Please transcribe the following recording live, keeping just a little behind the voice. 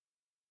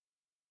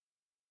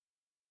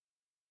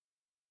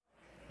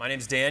My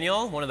name's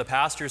Daniel, one of the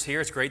pastors here.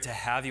 It's great to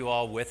have you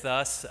all with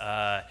us.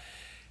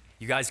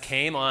 You guys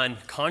came on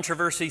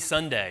Controversy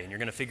Sunday, and you're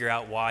going to figure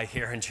out why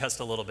here in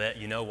just a little bit.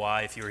 You know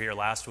why if you were here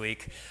last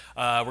week.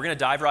 We're going to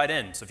dive right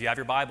in. So if you have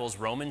your Bibles,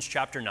 Romans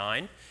chapter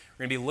 9. We're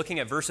going to be looking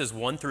at verses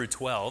 1 through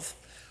 12.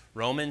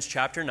 Romans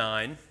chapter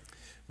 9,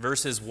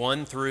 verses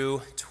 1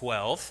 through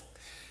 12.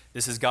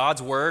 This is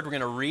God's Word. We're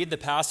going to read the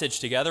passage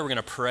together. We're going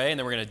to pray, and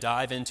then we're going to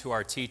dive into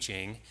our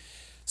teaching.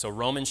 So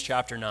Romans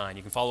chapter 9.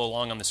 You can follow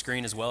along on the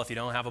screen as well if you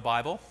don't have a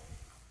Bible.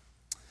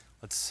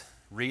 Let's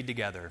read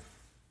together.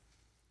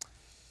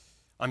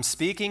 I'm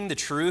speaking the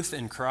truth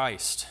in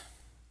Christ.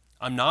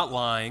 I'm not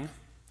lying.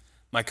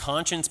 My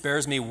conscience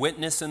bears me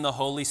witness in the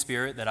Holy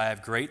Spirit that I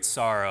have great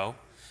sorrow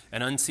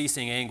and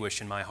unceasing anguish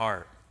in my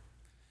heart.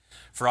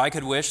 For I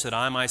could wish that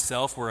I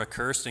myself were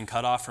accursed and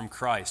cut off from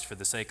Christ for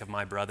the sake of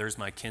my brothers,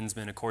 my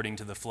kinsmen according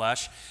to the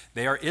flesh.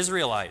 They are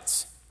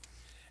Israelites.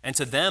 And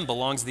to them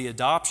belongs the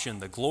adoption,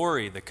 the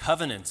glory, the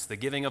covenants, the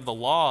giving of the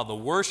law, the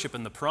worship,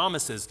 and the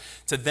promises.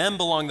 To them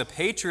belong the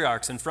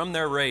patriarchs, and from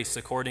their race,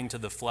 according to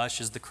the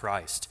flesh, is the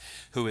Christ,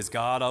 who is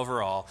God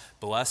over all,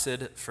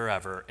 blessed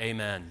forever.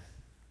 Amen.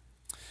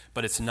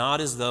 But it's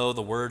not as though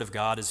the word of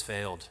God has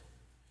failed.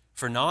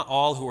 For not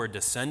all who are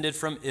descended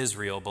from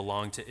Israel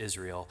belong to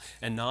Israel,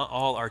 and not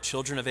all are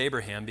children of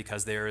Abraham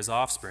because they are his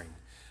offspring.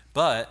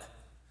 But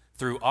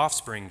through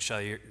Isaac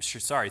shall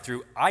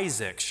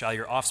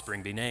your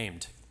offspring be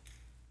named.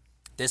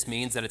 This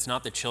means that it's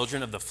not the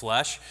children of the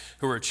flesh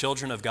who are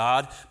children of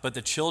God, but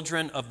the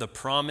children of the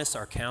promise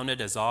are counted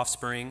as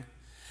offspring.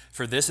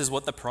 For this is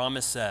what the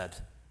promise said.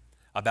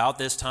 About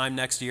this time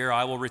next year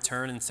I will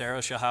return, and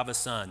Sarah shall have a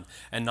son.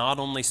 And not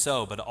only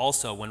so, but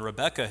also when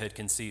Rebekah had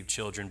conceived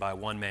children by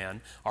one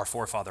man, our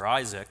forefather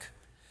Isaac,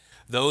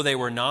 though they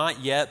were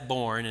not yet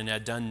born and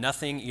had done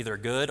nothing either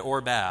good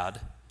or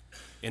bad,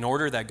 in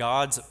order that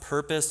God's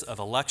purpose of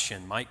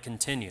election might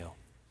continue,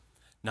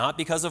 not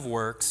because of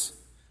works,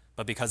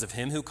 but because of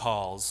him who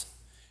calls,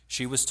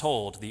 she was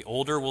told, the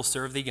older will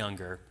serve the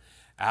younger,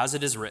 as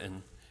it is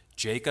written,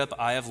 Jacob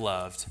I have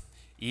loved,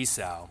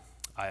 Esau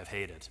I have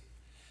hated.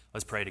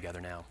 Let's pray together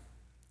now.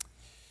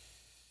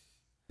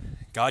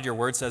 God, your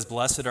word says,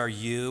 blessed are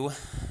you,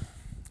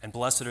 and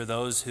blessed are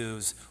those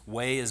whose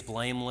way is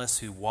blameless,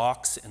 who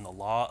walks in the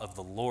law of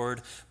the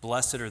Lord.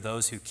 Blessed are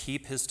those who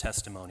keep his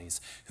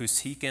testimonies, who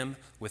seek him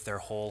with their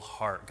whole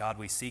heart. God,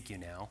 we seek you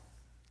now.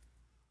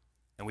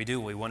 And we do.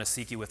 We want to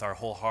seek you with our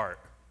whole heart.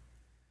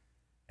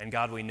 And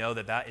God, we know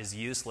that that is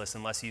useless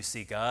unless you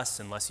seek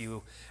us, unless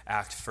you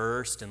act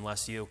first,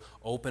 unless you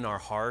open our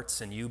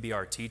hearts and you be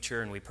our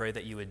teacher. And we pray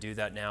that you would do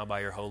that now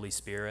by your Holy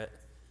Spirit.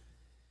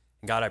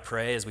 And God, I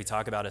pray as we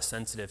talk about a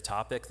sensitive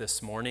topic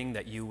this morning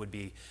that you would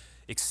be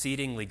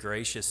exceedingly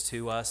gracious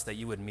to us, that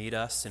you would meet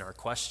us in our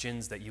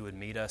questions, that you would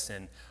meet us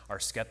in our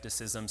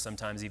skepticism,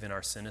 sometimes even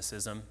our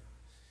cynicism,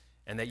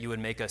 and that you would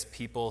make us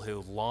people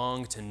who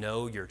long to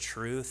know your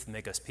truth,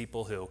 make us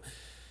people who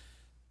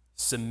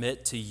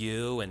submit to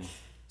you and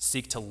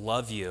seek to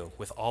love you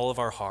with all of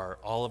our heart,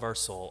 all of our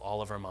soul,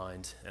 all of our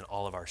mind, and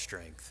all of our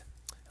strength.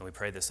 And we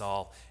pray this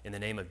all in the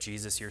name of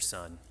Jesus, your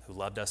Son, who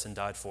loved us and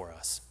died for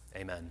us.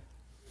 Amen.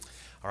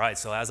 All right,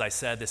 so as I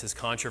said, this is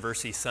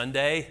Controversy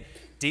Sunday.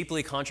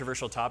 Deeply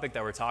controversial topic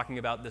that we're talking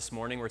about this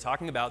morning. We're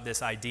talking about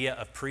this idea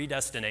of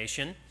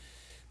predestination,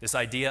 this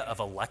idea of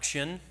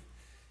election,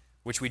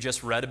 which we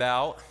just read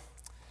about.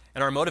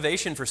 And our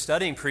motivation for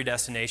studying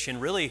predestination,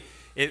 really,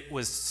 it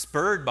was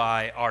spurred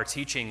by our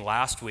teaching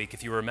last week.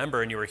 If you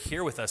remember and you were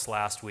here with us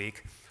last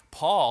week,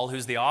 Paul,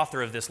 who's the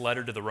author of this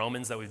letter to the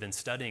Romans that we've been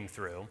studying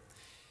through,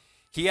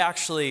 he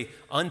actually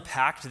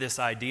unpacked this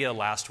idea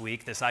last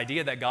week, this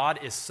idea that God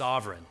is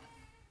sovereign,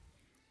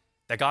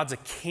 that God's a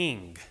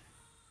king.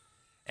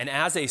 And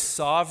as a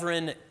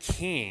sovereign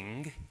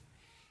king,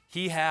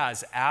 he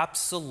has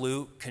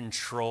absolute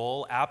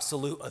control,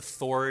 absolute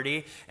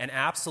authority, and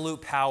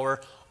absolute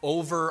power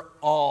over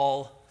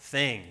all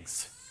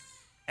things.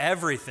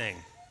 Everything.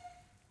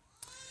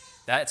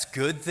 That's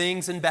good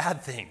things and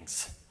bad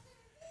things.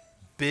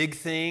 Big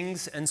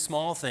things and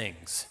small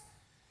things.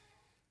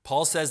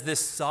 Paul says this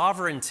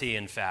sovereignty,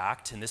 in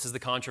fact, and this is the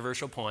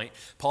controversial point,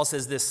 Paul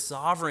says this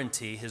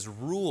sovereignty, his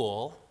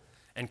rule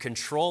and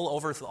control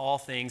over all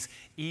things,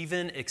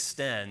 even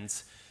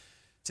extends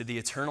to the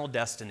eternal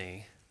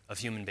destiny of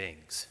human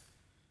beings.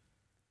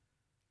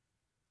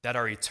 That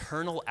our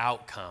eternal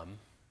outcome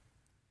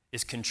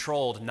is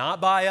controlled not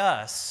by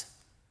us,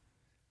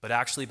 but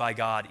actually by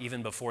God,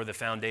 even before the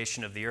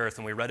foundation of the earth.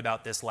 And we read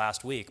about this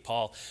last week.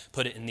 Paul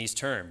put it in these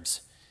terms.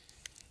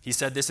 He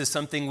said, this is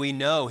something we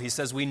know. He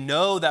says, we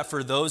know that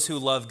for those who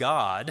love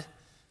God,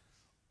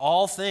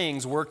 all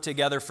things work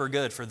together for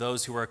good for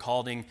those who are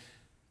according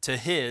to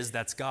his,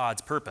 that's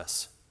God's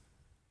purpose.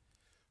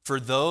 For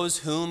those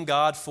whom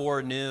God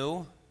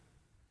foreknew,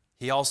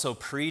 he also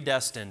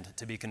predestined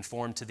to be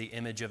conformed to the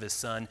image of his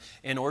Son,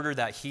 in order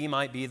that he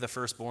might be the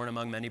firstborn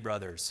among many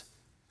brothers.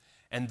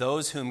 And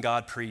those whom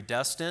God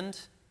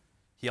predestined,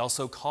 he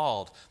also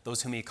called.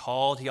 Those whom he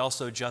called, he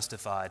also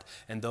justified.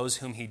 And those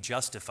whom he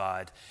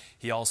justified,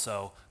 he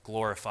also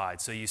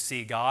glorified. So you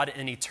see, God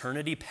in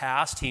eternity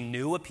past, he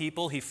knew a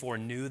people, he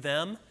foreknew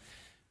them.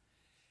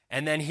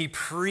 And then he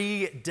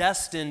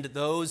predestined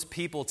those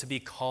people to be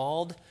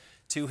called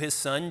to his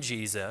son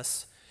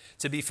Jesus,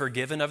 to be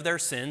forgiven of their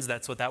sins.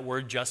 That's what that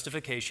word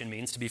justification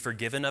means, to be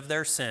forgiven of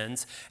their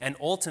sins, and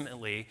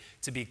ultimately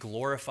to be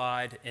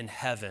glorified in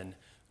heaven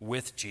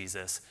with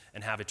Jesus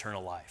and have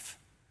eternal life.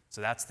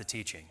 So that's the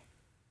teaching.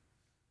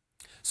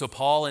 So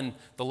Paul in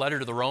the letter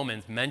to the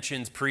Romans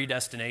mentions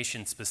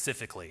predestination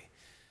specifically,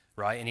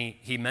 right? And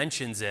he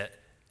mentions it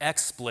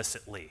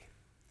explicitly.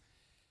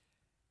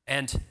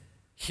 And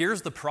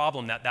here's the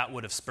problem that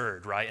would have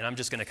spurred, right? And I'm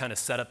just going to kind of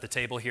set up the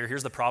table here.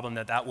 Here's the problem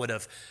that would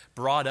have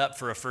brought up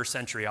for a first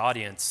century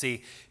audience.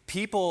 See,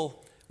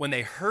 people, when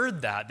they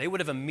heard that, they would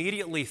have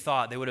immediately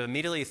thought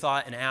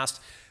and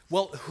asked,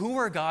 well, who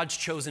are God's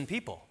chosen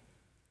people?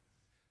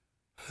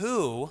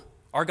 Who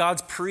are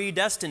God's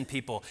predestined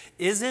people?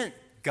 Isn't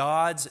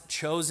God's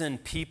chosen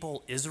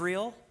people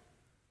Israel?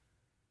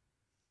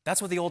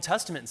 That's what the Old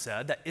Testament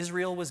said, that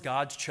Israel was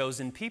God's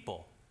chosen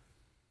people.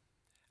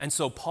 And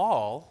so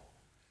Paul,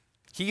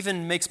 he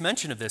even makes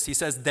mention of this. He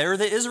says, they're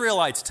the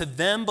Israelites. To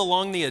them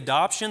belong the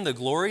adoption, the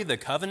glory, the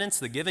covenants,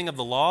 the giving of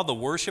the law, the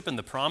worship, and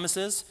the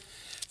promises.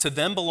 To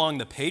them belong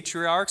the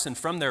patriarchs, and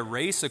from their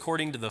race,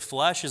 according to the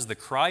flesh, is the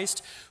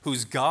Christ,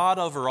 who's God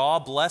over all,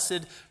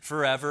 blessed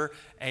forever.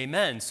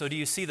 Amen. So do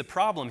you see the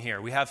problem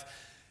here? We have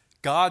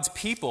God's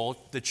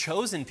people, the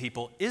chosen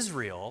people,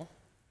 Israel,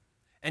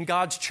 and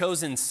God's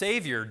chosen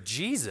Savior,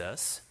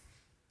 Jesus.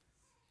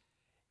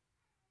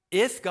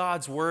 If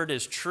God's word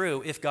is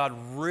true, if God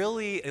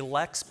really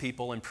elects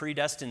people and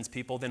predestines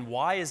people, then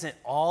why isn't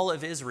all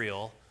of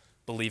Israel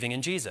believing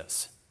in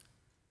Jesus?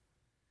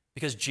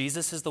 Because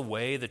Jesus is the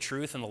way, the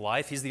truth, and the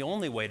life. He's the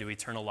only way to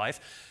eternal life.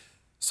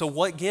 So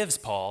what gives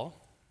Paul?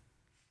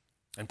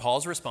 And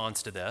Paul's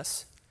response to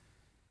this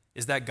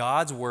is that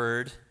God's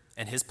word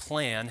and his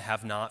plan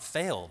have not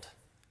failed.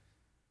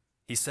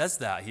 He says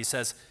that. He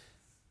says,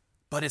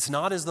 but it's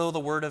not as though the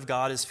word of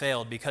God has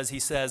failed, because he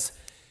says,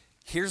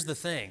 here's the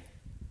thing.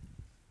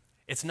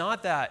 It's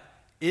not that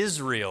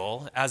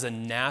Israel as a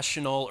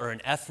national or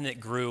an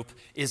ethnic group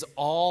is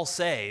all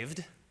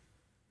saved.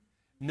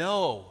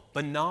 No,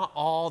 but not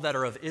all that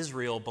are of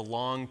Israel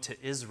belong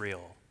to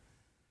Israel.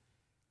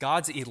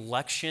 God's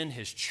election,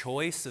 his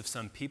choice of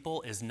some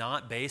people, is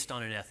not based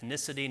on an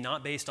ethnicity,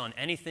 not based on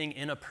anything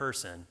in a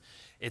person.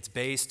 It's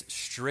based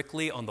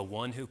strictly on the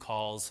one who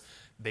calls,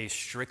 based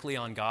strictly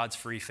on God's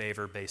free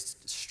favor,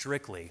 based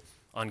strictly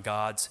on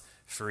God's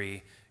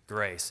free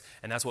grace.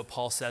 And that's what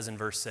Paul says in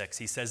verse 6.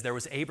 He says there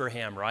was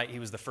Abraham, right? He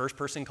was the first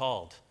person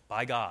called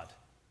by God.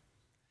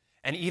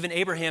 And even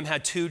Abraham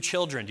had 2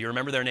 children. Do you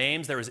remember their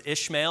names? There was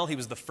Ishmael. He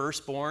was the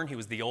firstborn. He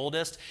was the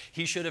oldest.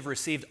 He should have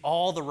received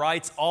all the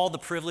rights, all the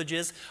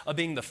privileges of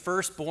being the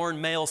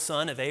firstborn male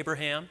son of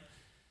Abraham.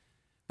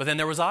 But then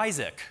there was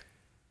Isaac.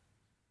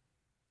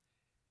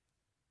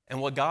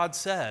 And what God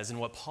says and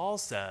what Paul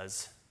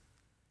says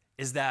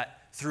is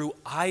that through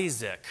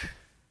Isaac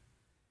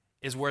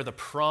is where the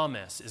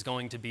promise is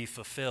going to be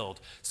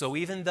fulfilled. So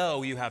even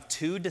though you have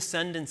 2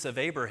 descendants of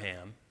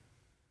Abraham,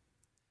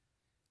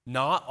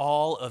 not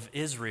all of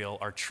Israel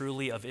are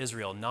truly of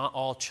Israel. Not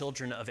all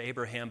children of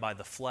Abraham by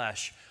the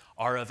flesh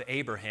are of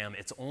Abraham.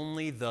 It's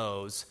only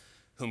those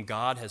whom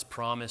God has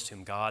promised,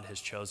 whom God has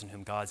chosen,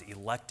 whom God's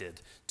elected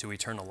to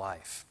eternal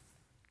life.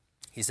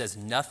 He says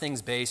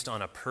nothing's based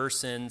on a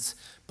person's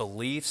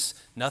beliefs.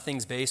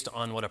 Nothing's based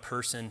on what a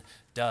person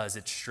does.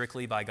 It's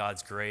strictly by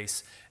God's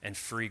grace and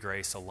free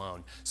grace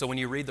alone. So when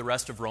you read the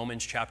rest of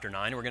Romans chapter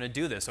 9, we're going to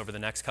do this over the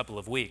next couple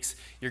of weeks.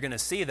 You're going to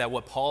see that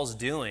what Paul's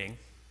doing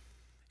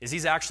is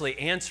he's actually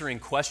answering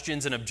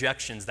questions and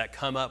objections that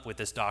come up with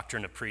this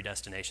doctrine of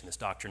predestination, this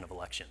doctrine of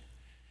election.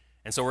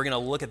 And so we're going to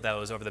look at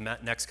those over the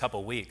next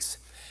couple weeks.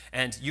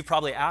 And you've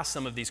probably asked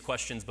some of these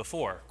questions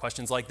before,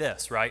 questions like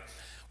this, right?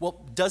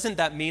 Well, doesn't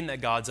that mean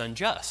that God's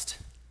unjust?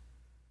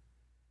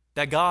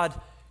 That God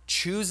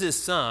chooses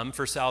some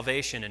for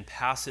salvation and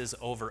passes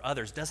over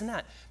others. Doesn't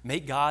that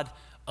make God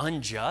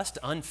unjust,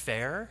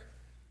 unfair?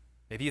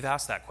 Maybe you've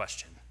asked that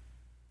question.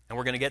 And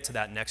we're going to get to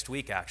that next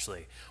week,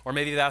 actually. Or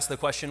maybe you've asked the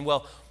question,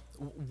 well,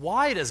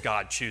 why does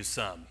God choose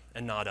some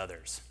and not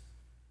others?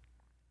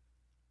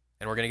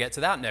 And we're going to get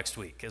to that next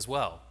week as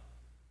well.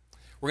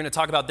 We're going to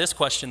talk about this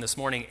question this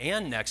morning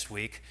and next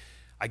week.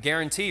 I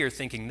guarantee you're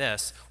thinking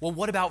this, well,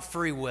 what about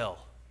free will?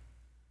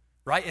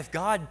 Right? If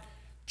God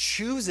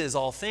chooses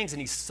all things and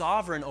he's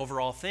sovereign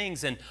over all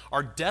things and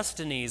our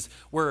destinies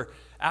were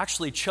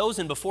actually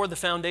chosen before the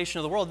foundation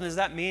of the world, then does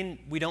that mean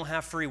we don't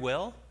have free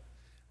will?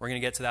 We're going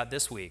to get to that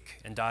this week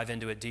and dive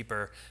into it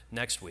deeper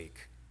next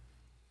week.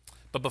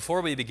 But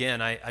before we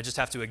begin, I just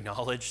have to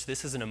acknowledge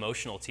this is an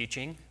emotional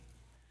teaching,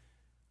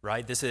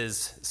 right? This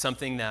is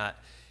something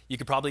that you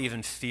could probably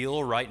even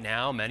feel right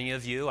now, many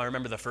of you. I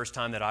remember the first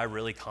time that I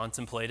really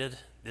contemplated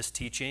this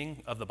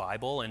teaching of the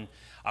Bible, and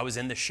I was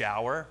in the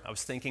shower. I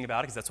was thinking about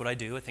it because that's what I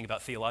do. I think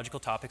about theological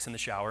topics in the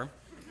shower.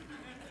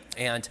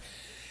 And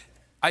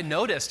I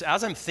noticed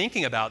as I'm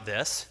thinking about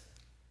this,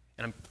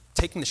 and I'm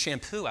taking the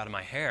shampoo out of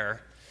my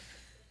hair,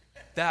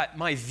 that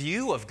my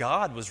view of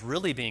God was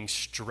really being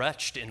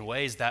stretched in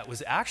ways that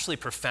was actually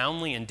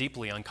profoundly and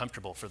deeply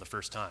uncomfortable for the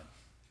first time.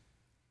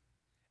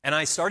 And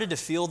I started to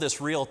feel this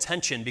real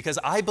tension because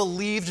I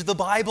believed the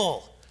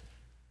Bible.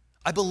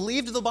 I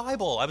believed the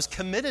Bible. I was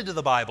committed to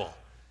the Bible.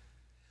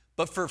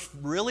 But for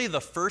really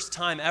the first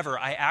time ever,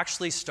 I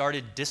actually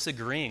started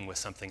disagreeing with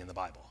something in the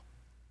Bible.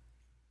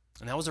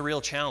 And that was a real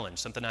challenge,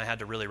 something I had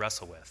to really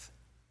wrestle with.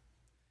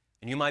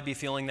 And you might be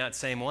feeling that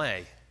same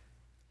way.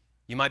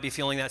 You might be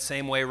feeling that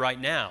same way right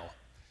now.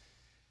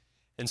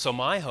 And so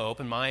my hope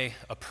and my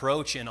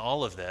approach in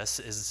all of this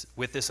is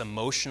with this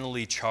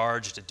emotionally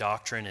charged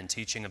doctrine and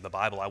teaching of the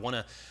Bible. I want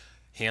to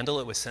handle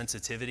it with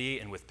sensitivity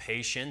and with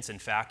patience. In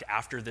fact,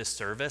 after this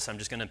service, I'm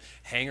just going to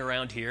hang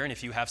around here, and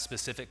if you have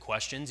specific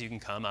questions, you can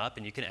come up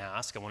and you can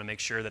ask. I want to make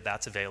sure that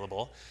that's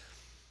available.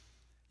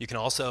 You can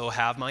also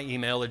have my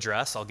email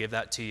address. I'll give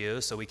that to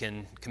you so we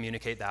can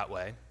communicate that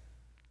way.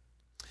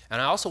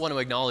 And I also want to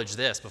acknowledge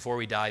this before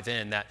we dive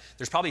in, that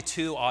there's probably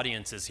two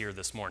audiences here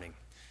this morning.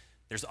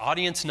 There's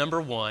audience number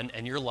one,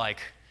 and you're like,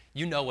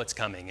 you know what's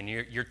coming, and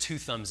you're two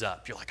thumbs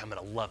up. You're like, I'm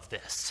going to love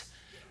this.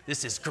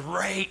 This is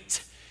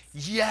great.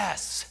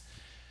 Yes.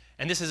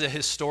 And this is a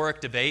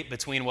historic debate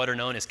between what are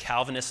known as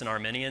Calvinists and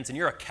Arminians, and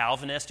you're a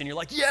Calvinist, and you're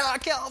like, yeah,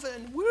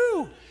 Calvin,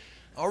 woo.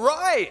 All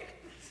right.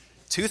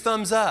 Two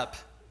thumbs up.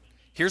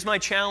 Here's my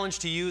challenge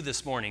to you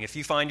this morning. If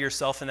you find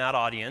yourself in that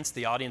audience,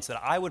 the audience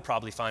that I would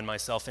probably find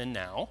myself in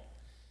now,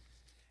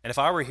 and if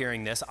I were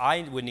hearing this,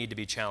 I would need to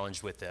be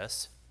challenged with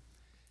this.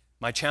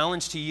 My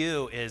challenge to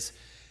you is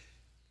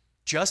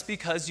just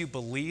because you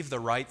believe the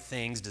right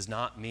things does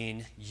not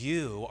mean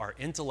you are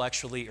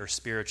intellectually or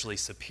spiritually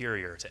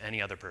superior to any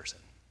other person.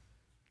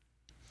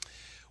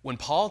 When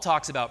Paul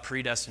talks about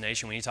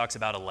predestination, when he talks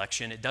about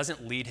election, it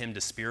doesn't lead him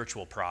to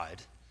spiritual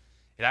pride.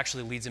 It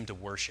actually leads him to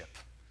worship.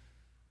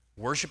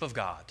 Worship of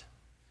God.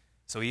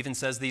 So he even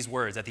says these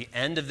words. At the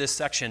end of this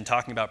section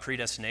talking about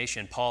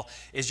predestination, Paul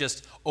is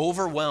just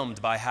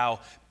overwhelmed by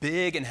how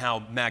big and how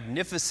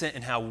magnificent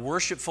and how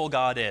worshipful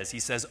God is. He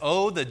says,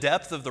 oh, the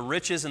depth of the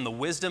riches and the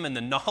wisdom and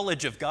the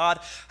knowledge of God,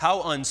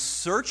 how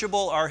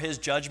unsearchable are his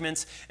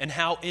judgments and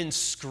how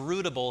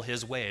inscrutable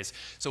his ways.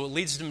 So it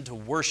leads him to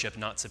worship,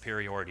 not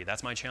superiority.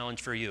 That's my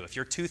challenge for you. If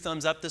you're two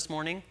thumbs up this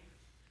morning,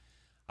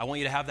 I want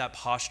you to have that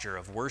posture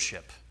of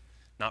worship,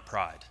 not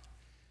pride.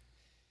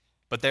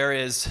 But there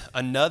is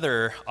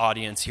another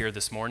audience here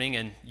this morning,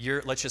 and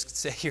let's just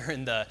say you're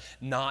in the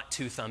not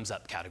two thumbs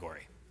up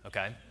category,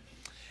 okay?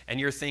 And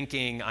you're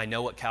thinking, I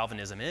know what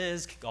Calvinism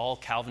is. All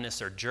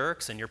Calvinists are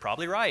jerks, and you're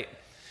probably right?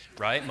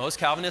 Most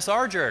Calvinists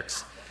are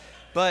jerks.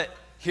 But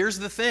here's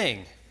the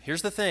thing.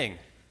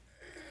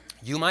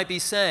 You might be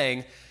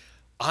saying,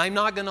 I'm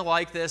not going to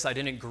like this. I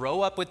didn't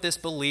grow up with this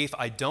belief.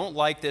 I don't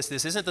like this.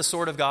 This isn't the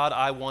sort of God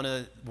I want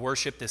to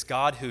worship, this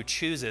God who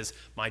chooses.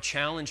 My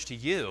challenge to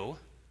you,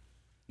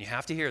 you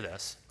have to hear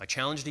this. My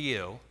challenge to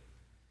you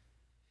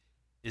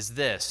is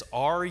this.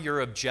 Are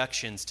your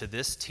objections to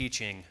this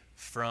teaching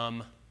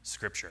from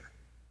Scripture?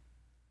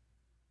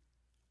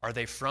 Are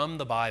they from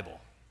the Bible?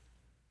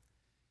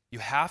 You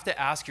have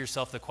to ask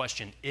yourself the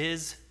question,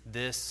 is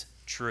this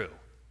true?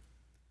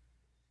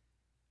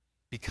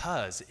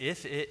 Because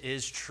if it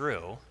is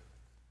true,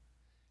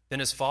 then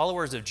as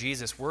followers of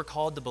Jesus, we're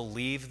called to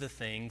believe the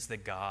things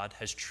that God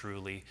has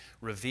truly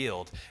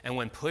revealed. And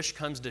when push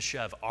comes to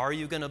shove, are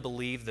you going to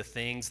believe the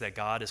things that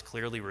God has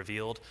clearly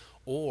revealed?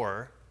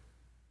 Or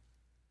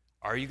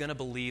are you going to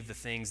believe the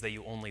things that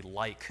you only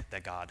like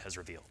that God has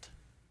revealed?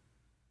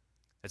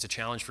 It's a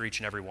challenge for each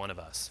and every one of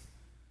us.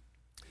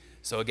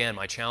 So again,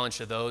 my challenge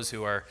to those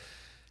who are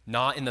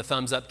not in the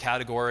thumbs up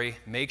category,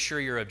 make sure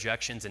your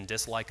objections and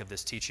dislike of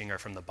this teaching are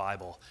from the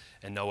Bible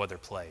and no other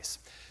place.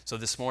 So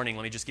this morning,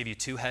 let me just give you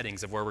two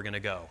headings of where we're going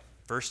to go.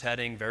 First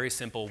heading, very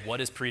simple,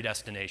 what is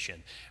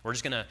predestination? We're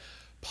just going to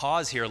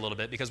pause here a little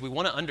bit because we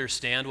want to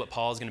understand what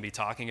Paul is going to be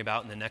talking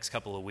about in the next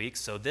couple of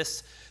weeks. So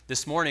this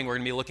morning, we're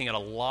going to be looking at a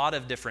lot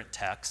of different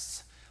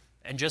texts.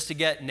 And just to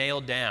get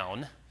nailed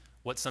down,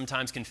 what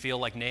sometimes can feel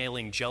like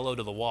nailing Jell-O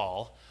to the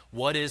wall,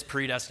 what is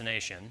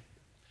predestination?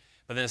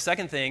 But then the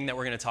second thing that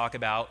we're going to talk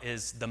about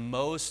is the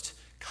most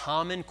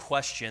common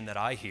question that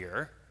I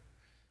hear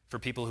for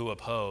people who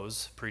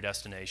oppose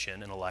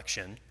predestination and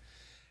election,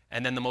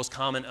 and then the most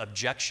common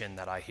objection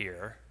that I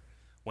hear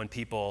when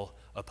people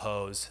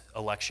oppose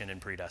election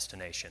and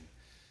predestination.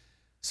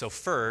 So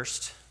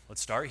first,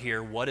 let's start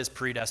here. What is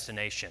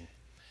predestination?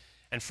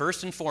 And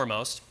first and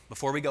foremost,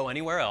 before we go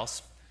anywhere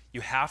else, you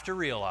have to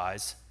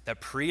realize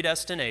that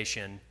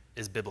predestination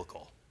is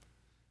biblical.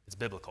 It's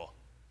biblical.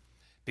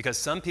 Because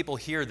some people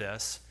hear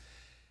this,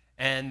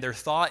 and their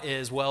thought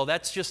is, well,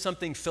 that's just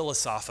something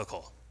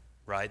philosophical,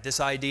 right?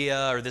 This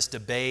idea or this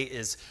debate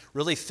is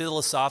really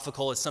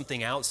philosophical. It's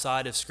something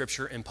outside of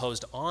Scripture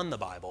imposed on the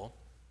Bible.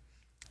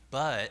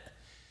 But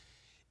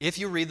if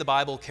you read the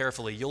Bible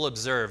carefully, you'll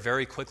observe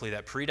very quickly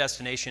that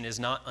predestination is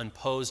not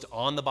imposed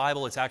on the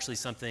Bible. It's actually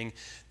something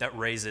that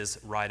raises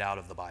right out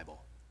of the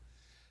Bible.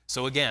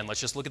 So again, let's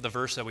just look at the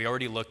verse that we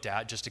already looked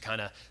at just to kind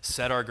of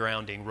set our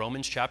grounding.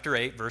 Romans chapter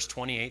 8, verse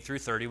 28 through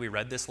 30. We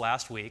read this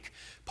last week.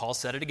 Paul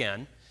said it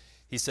again.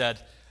 He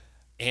said,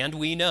 and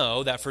we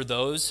know for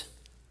those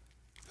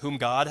who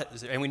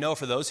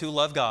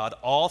love God,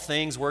 all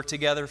things work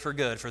together for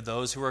good for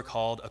those who are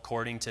called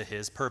according to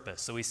his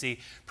purpose. So we see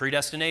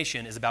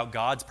predestination is about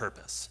God's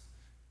purpose,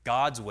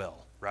 God's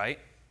will, right?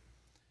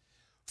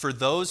 For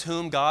those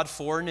whom God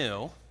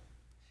foreknew,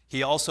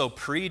 he also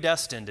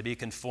predestined to be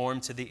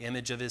conformed to the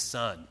image of his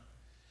Son.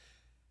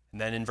 And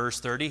then in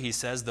verse 30, he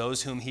says,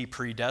 those whom he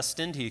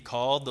predestined, he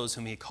called. Those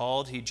whom he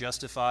called, he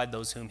justified.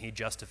 Those whom he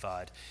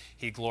justified,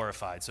 he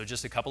glorified. So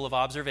just a couple of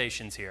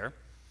observations here.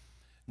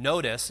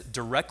 Notice,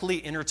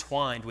 directly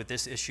intertwined with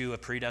this issue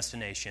of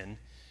predestination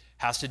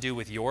has to do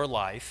with your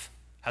life,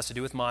 has to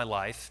do with my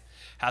life,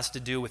 has to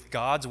do with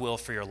God's will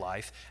for your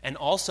life, and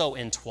also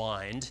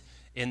entwined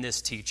in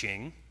this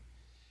teaching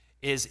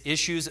is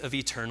issues of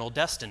eternal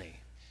destiny.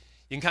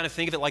 You can kind of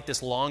think of it like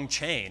this long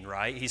chain,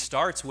 right? He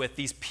starts with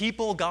these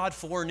people God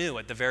foreknew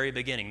at the very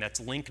beginning. That's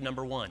link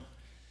number one.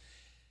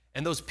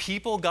 And those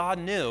people God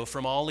knew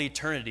from all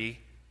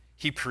eternity,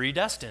 he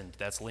predestined.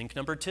 That's link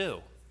number two.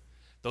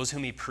 Those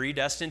whom he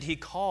predestined, he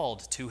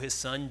called to his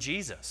Son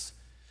Jesus.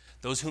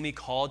 Those whom he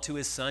called to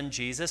his Son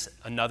Jesus,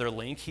 another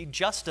link, he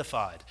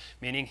justified,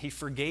 meaning he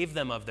forgave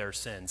them of their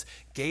sins,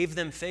 gave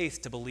them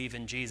faith to believe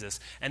in Jesus,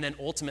 and then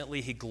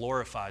ultimately he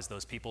glorifies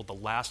those people, the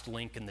last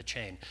link in the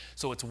chain.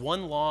 So it's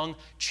one long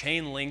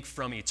chain link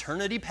from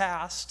eternity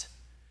past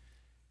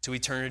to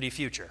eternity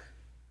future.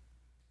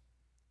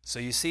 So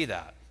you see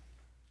that.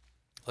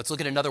 Let's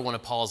look at another one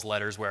of Paul's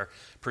letters where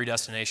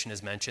predestination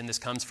is mentioned. This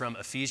comes from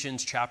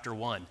Ephesians chapter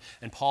 1.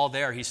 And Paul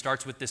there, he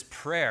starts with this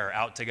prayer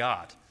out to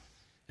God.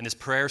 And this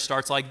prayer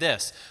starts like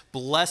this: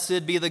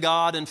 Blessed be the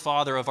God and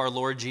Father of our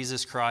Lord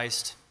Jesus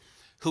Christ,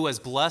 who has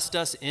blessed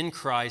us in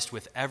Christ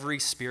with every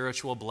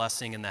spiritual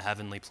blessing in the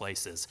heavenly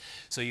places.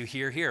 So you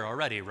hear here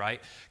already, right?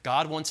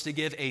 God wants to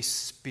give a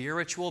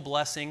spiritual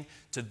blessing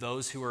to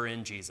those who are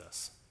in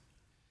Jesus.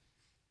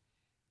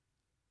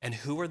 And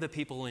who are the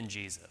people in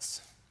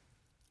Jesus?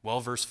 Well,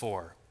 verse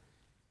 4,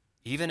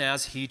 even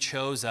as he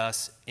chose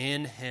us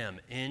in him,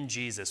 in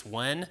Jesus,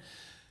 when?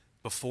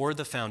 Before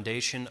the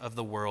foundation of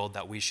the world,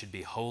 that we should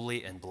be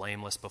holy and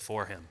blameless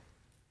before him.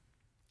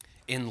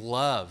 In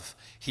love,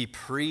 he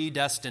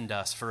predestined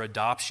us for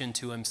adoption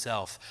to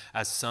himself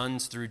as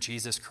sons through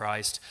Jesus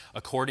Christ,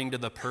 according to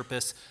the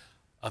purpose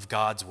of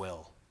God's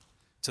will,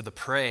 to the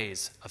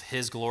praise of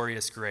his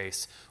glorious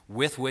grace,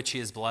 with which he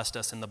has blessed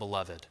us in the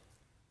beloved.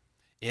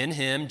 In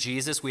him,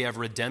 Jesus, we have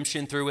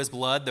redemption through his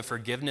blood, the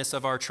forgiveness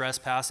of our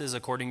trespasses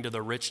according to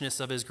the richness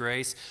of his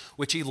grace,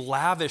 which he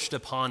lavished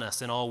upon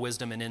us in all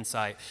wisdom and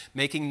insight,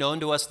 making known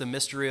to us the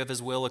mystery of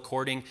his will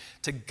according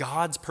to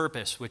God's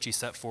purpose, which he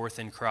set forth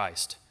in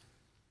Christ.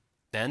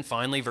 Then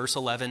finally, verse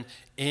 11,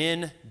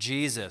 in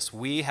Jesus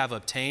we have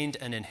obtained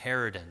an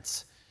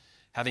inheritance,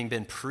 having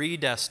been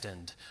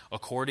predestined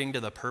according to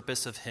the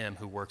purpose of him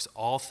who works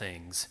all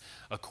things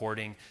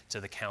according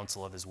to the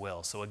counsel of his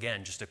will. So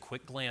again, just a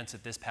quick glance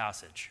at this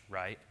passage,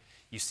 right?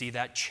 You see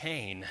that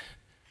chain.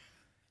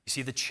 You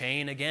see the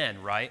chain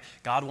again, right?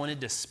 God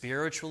wanted to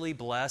spiritually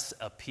bless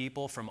a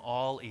people from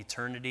all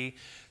eternity,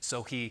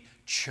 so he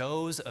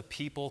chose a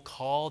people,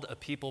 called a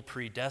people,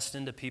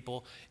 predestined a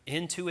people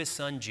into his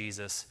Son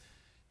Jesus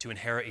to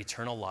inherit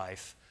eternal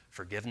life,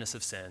 forgiveness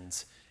of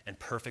sins, and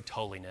perfect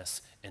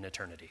holiness in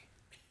eternity.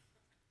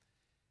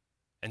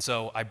 And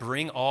so I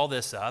bring all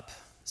this up,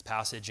 this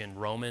passage in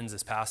Romans,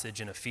 this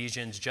passage in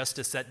Ephesians, just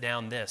to set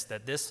down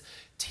that this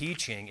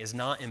teaching is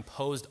not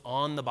imposed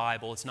on the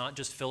Bible. It's not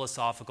just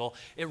philosophical.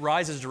 It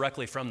rises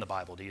directly from the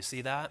Bible. Do you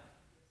see that?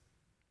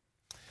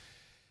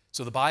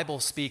 So the Bible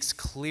speaks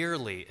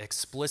clearly,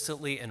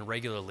 explicitly, and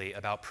regularly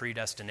about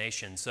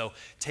predestination. So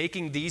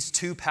taking these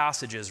two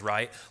passages,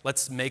 right,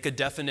 let's make a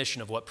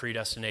definition of what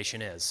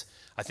predestination is.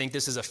 I think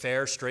this is a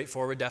fair,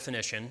 straightforward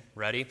definition.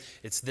 Ready?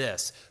 It's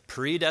this.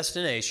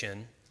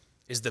 Predestination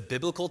is the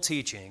biblical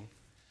teaching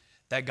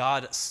that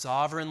God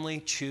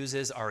sovereignly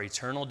chooses our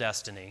eternal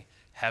destiny,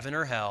 heaven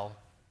or hell,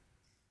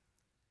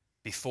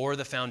 before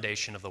the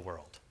foundation of the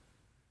world.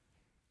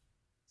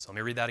 So let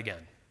me read that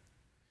again.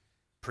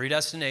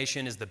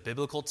 Predestination is the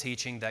biblical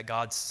teaching that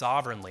God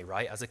sovereignly,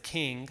 right, as a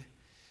king,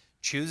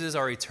 chooses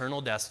our eternal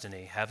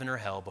destiny, heaven or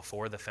hell,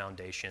 before the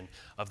foundation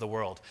of the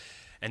world.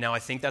 And now I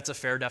think that's a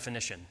fair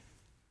definition,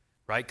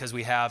 right? Because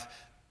we have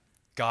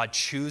God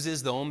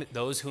chooses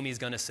those whom he's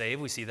going to save.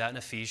 We see that in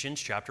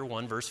Ephesians chapter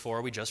 1, verse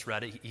 4. We just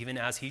read it, even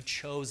as he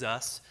chose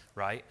us,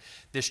 right?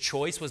 This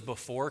choice was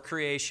before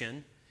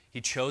creation. He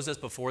chose us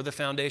before the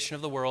foundation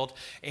of the world,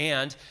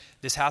 and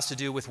this has to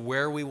do with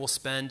where we will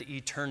spend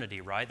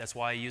eternity, right? That's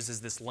why he uses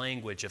this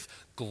language of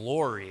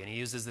glory, and he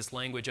uses this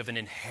language of an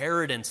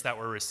inheritance that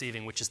we're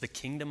receiving, which is the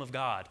kingdom of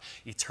God,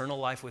 eternal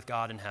life with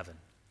God in heaven.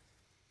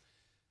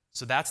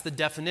 So that's the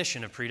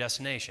definition of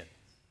predestination.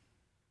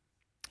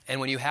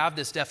 And when you have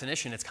this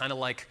definition, it's kind of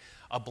like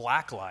a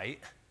black light,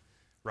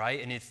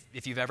 right? And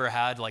if you've ever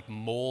had like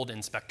mold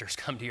inspectors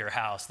come to your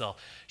house, they'll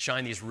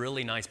shine these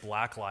really nice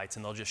black lights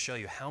and they'll just show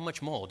you how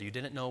much mold you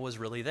didn't know was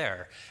really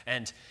there.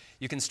 And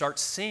you can start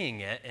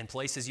seeing it in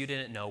places you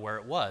didn't know where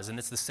it was. And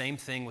it's the same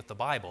thing with the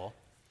Bible.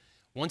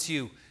 Once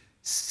you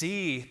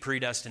see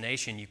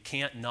predestination, you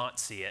can't not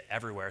see it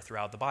everywhere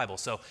throughout the Bible.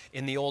 So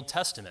in the Old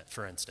Testament,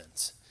 for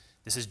instance,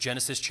 this is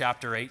Genesis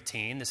chapter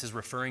 18. This is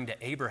referring to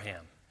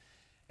Abraham.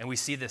 And we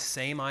see the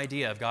same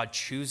idea of God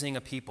choosing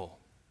a people.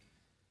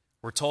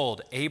 We're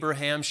told,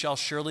 Abraham shall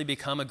surely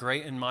become a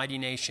great and mighty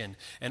nation,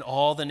 and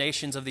all the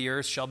nations of the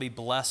earth shall be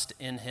blessed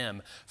in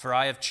him. For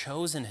I have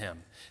chosen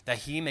him, that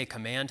he may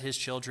command his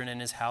children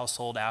and his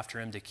household after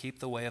him to keep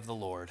the way of the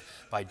Lord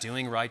by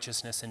doing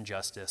righteousness and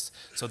justice,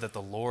 so that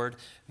the Lord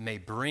may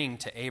bring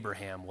to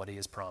Abraham what he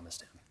has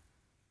promised him.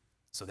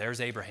 So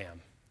there's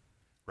Abraham,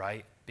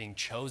 right? Being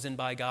chosen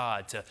by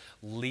God to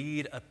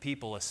lead a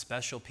people, a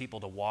special people,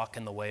 to walk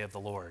in the way of the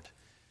Lord.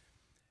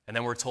 And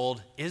then we're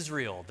told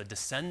Israel, the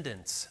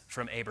descendants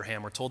from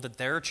Abraham, we're told that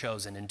they're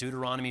chosen in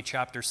Deuteronomy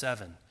chapter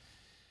 7.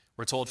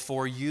 We're told,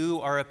 for you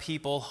are a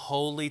people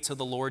holy to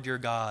the Lord your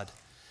God.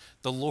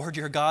 The Lord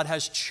your God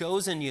has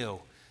chosen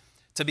you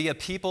to be a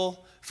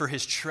people for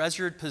his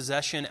treasured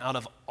possession out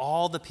of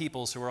all the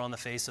peoples who are on the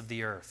face of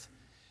the earth.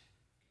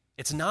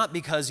 It's not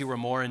because you were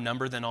more in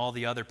number than all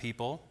the other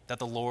people that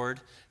the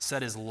Lord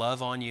set his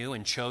love on you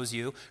and chose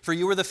you, for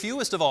you were the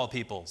fewest of all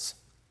peoples.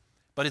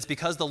 But it's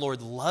because the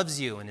Lord loves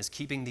you and is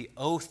keeping the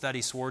oath that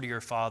he swore to your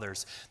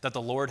fathers, that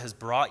the Lord has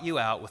brought you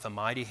out with a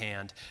mighty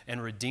hand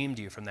and redeemed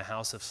you from the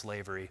house of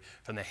slavery,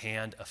 from the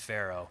hand of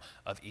Pharaoh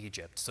of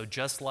Egypt. So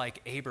just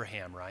like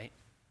Abraham, right?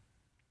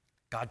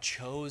 God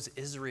chose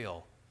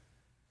Israel,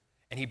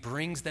 and he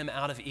brings them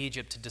out of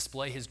Egypt to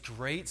display his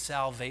great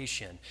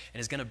salvation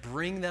and is going to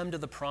bring them to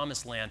the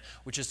promised land,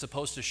 which is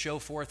supposed to show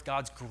forth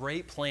God's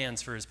great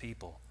plans for his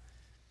people.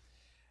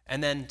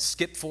 And then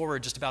skip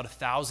forward just about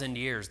 1,000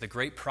 years, the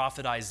great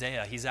prophet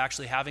Isaiah, he's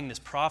actually having this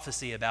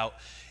prophecy about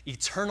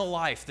eternal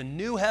life, the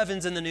new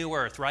heavens and the new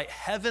earth, right?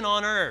 Heaven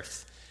on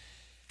earth.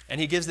 And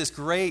he gives this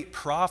great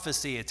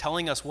prophecy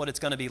telling us what it's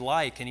going to be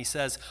like. And he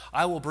says,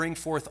 I will bring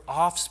forth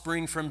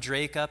offspring from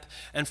Jacob,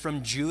 and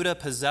from Judah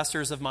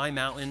possessors of my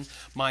mountain,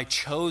 my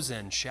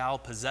chosen shall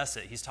possess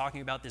it. He's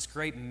talking about this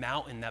great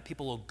mountain that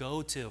people will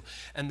go to,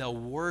 and they'll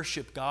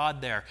worship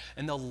God there,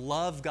 and they'll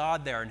love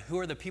God there. And who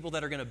are the people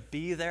that are going to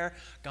be there?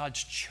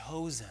 God's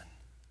chosen.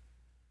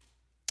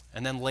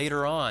 And then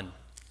later on,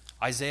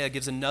 Isaiah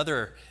gives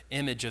another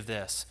image of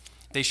this.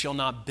 They shall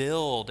not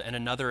build and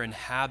another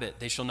inhabit.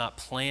 They shall not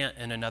plant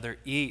and another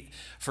eat.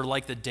 For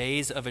like the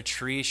days of a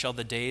tree shall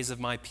the days of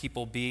my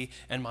people be,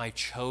 and my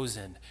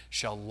chosen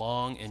shall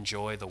long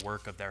enjoy the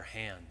work of their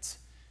hands.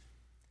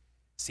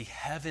 See,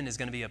 heaven is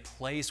going to be a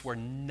place where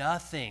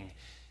nothing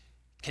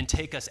can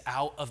take us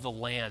out of the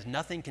land.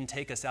 Nothing can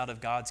take us out of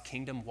God's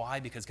kingdom. Why?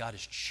 Because God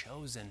has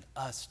chosen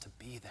us to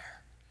be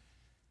there.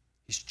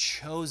 He's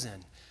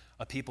chosen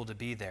a people to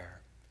be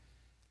there.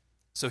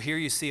 So here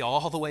you see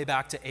all the way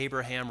back to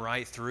Abraham,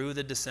 right, through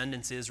the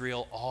descendants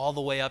Israel, all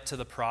the way up to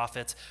the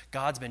prophets,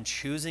 God's been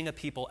choosing a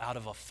people out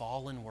of a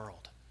fallen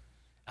world,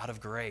 out of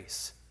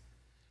grace,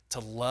 to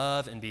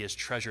love and be his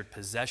treasured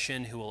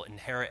possession, who will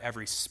inherit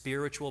every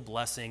spiritual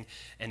blessing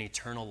and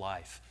eternal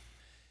life.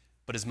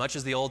 But as much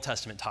as the Old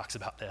Testament talks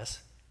about this,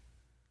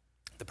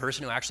 the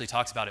person who actually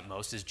talks about it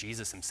most is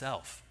Jesus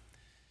himself.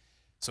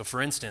 So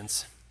for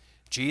instance,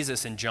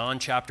 Jesus in John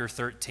chapter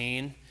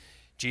 13,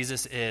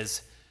 Jesus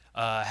is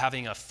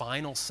having a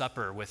final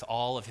supper with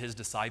all of his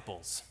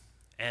disciples.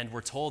 And we're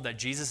told that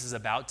Jesus is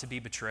about to be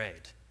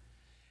betrayed.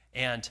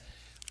 And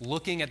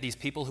looking at these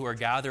people who are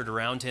gathered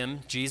around him,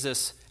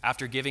 Jesus,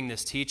 after giving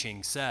this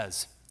teaching,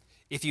 says,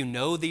 if you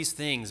know these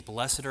things,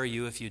 blessed are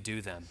you if you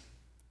do them.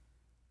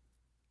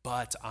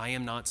 But I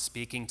am not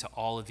speaking to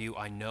all of you.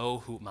 I know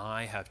whom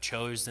I have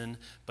chosen,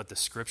 but the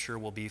scripture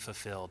will be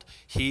fulfilled.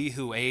 He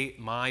who ate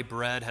my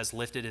bread has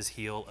lifted his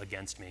heel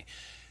against me.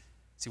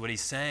 See, what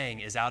he's saying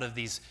is out of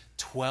these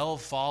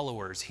 12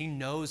 followers, he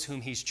knows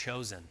whom he's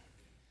chosen.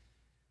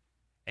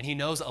 And he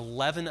knows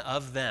 11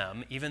 of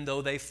them, even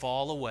though they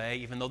fall away,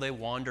 even though they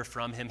wander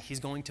from him, he's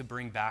going to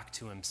bring back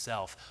to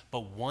himself.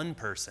 But one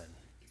person,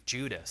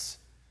 Judas,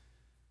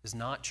 is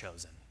not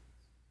chosen.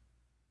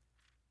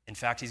 In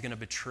fact, he's going to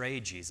betray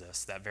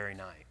Jesus that very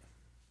night.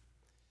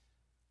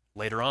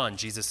 Later on,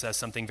 Jesus says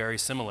something very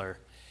similar.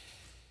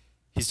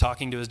 He's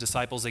talking to his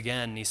disciples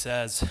again, and he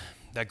says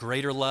that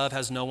greater love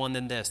has no one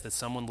than this, that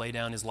someone lay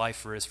down his life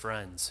for his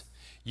friends.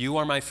 You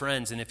are my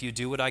friends, and if you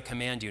do what I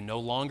command you, no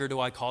longer do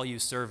I call you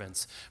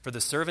servants. For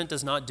the servant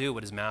does not do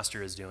what his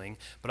master is doing,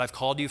 but I've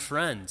called you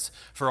friends.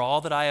 For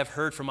all that I have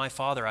heard from my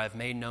Father I have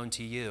made known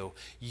to you.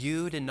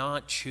 You did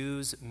not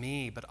choose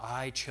me, but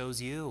I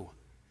chose you,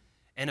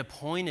 and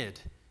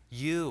appointed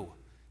you,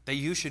 that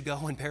you should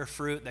go and bear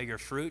fruit, that your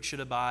fruit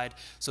should abide,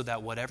 so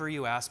that whatever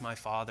you ask my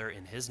Father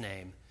in his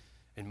name,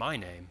 in my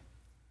name,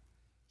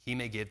 he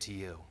may give to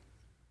you.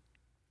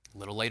 A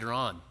little later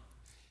on,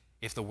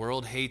 If the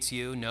world hates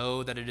you,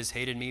 know that it has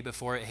hated me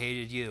before it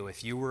hated you.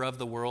 If you were of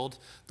the world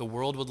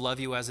would love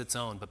you as its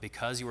own. But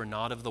because you are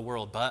not of the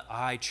world, but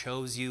I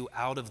chose you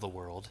out of the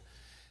world,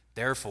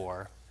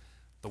 therefore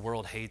the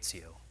world hates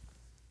you.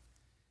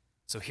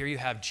 So here you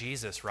have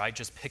Jesus, right?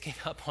 Just picking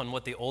up on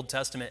what the Old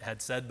Testament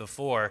had said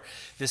before.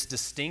 This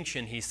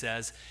distinction, he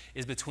says,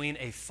 is between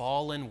a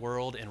fallen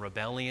world in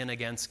rebellion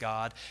against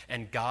God,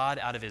 and God,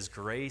 out of his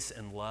grace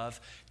and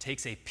love,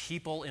 takes a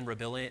people in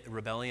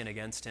rebellion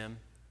against him,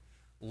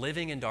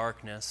 living in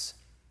darkness,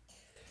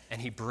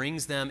 and he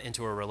brings them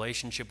into a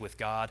relationship with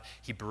God.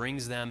 He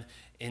brings them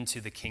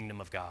into the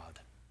kingdom of God.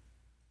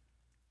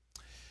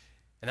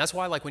 And that's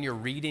why, like, when you're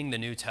reading the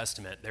New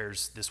Testament,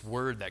 there's this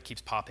word that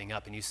keeps popping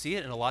up, and you see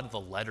it in a lot of the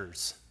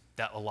letters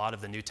that a lot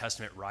of the New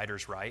Testament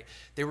writers write.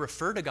 They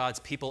refer to God's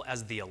people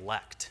as the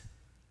elect.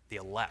 The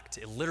elect.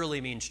 It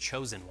literally means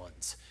chosen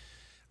ones,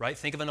 right?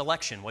 Think of an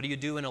election. What do you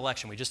do in an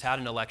election? We just had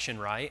an election,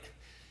 right?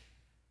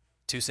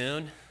 Too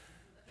soon?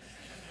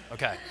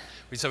 Okay.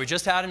 So we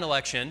just had an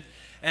election,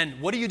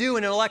 and what do you do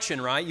in an election,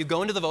 right? You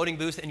go into the voting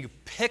booth and you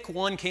pick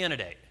one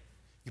candidate.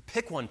 You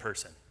pick one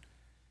person.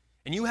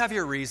 And you have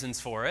your reasons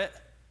for it.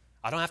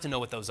 I don't have to know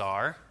what those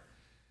are.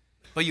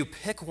 But you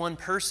pick one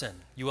person.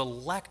 You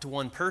elect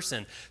one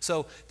person.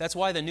 So that's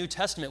why the New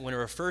Testament, when it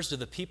refers to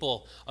the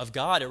people of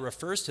God, it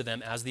refers to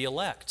them as the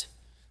elect.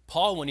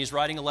 Paul, when he's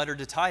writing a letter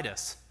to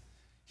Titus,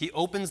 he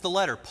opens the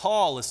letter,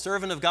 Paul, a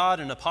servant of God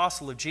and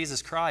apostle of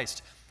Jesus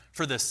Christ,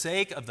 for the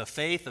sake of the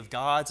faith of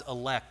God's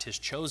elect, his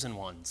chosen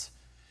ones,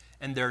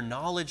 and their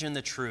knowledge in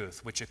the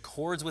truth, which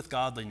accords with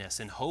godliness,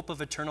 in hope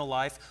of eternal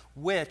life,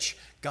 which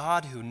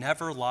God, who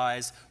never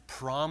lies,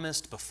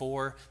 promised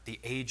before the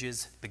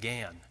ages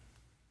began.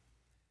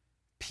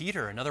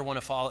 Peter, another one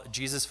of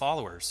Jesus'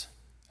 followers,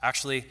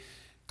 actually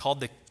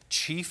called the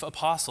chief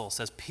apostle,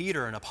 says,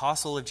 Peter, an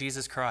apostle of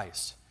Jesus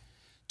Christ,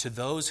 to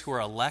those who are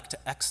elect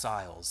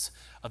exiles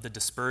of the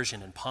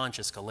dispersion in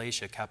Pontus,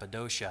 Galatia,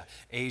 Cappadocia,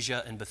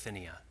 Asia, and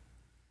Bithynia.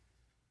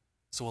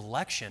 So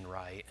election,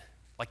 right,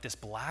 like this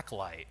black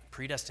light,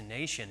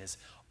 predestination, is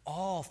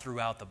all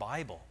throughout the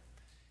Bible.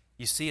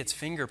 You see its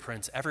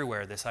fingerprints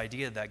everywhere, this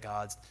idea that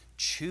God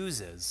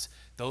chooses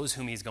those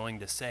whom he's going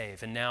to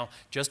save. And now,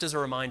 just as a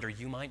reminder,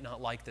 you might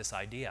not like this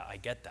idea. I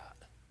get that.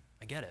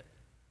 I get it.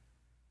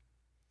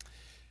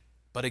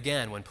 But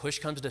again, when push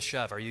comes to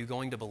shove, are you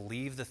going to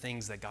believe the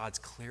things that God's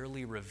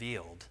clearly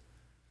revealed,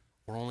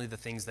 or only the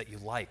things that you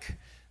like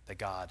that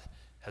God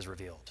has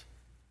revealed?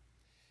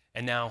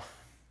 And now,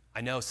 I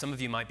know some of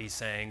you might be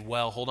saying,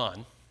 well, hold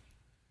on.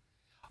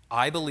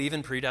 I believe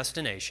in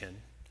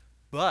predestination,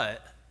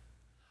 but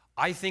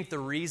I think the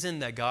reason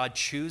that God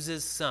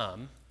chooses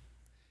some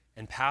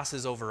and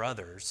passes over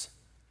others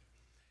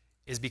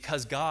is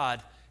because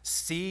God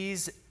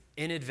sees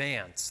in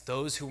advance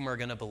those whom are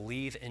going to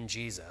believe in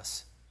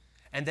Jesus.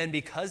 And then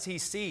because he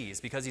sees,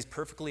 because he's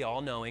perfectly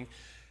all-knowing,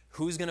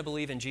 who's going to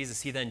believe in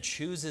Jesus, he then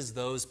chooses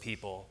those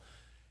people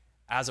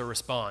as a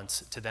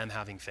response to them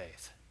having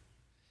faith.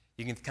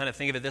 You can kind of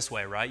think of it this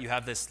way, right? You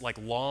have this like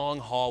long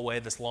hallway,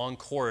 this long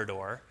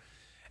corridor,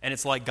 and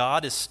it's like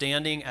God is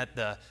standing at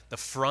the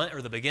front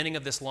or the beginning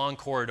of this long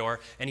corridor,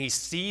 and he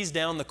sees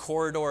down the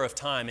corridor of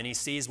time, and he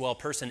sees, well,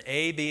 person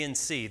A, B, and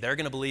C, they're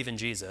going to believe in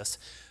Jesus,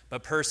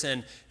 but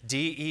person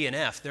D, E, and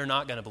F, they're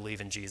not going to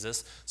believe in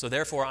Jesus. So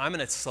therefore, I'm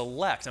going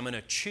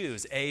to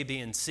choose A, B,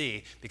 and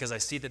C because I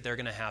see that they're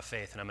going to have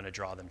faith, and I'm going to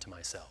draw them to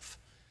myself.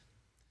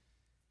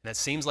 And that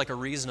seems like a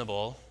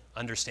reasonable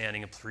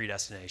understanding of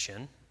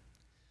predestination.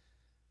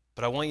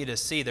 But I want you to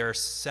see there are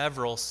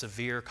several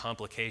severe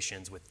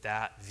complications with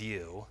that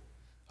view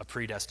of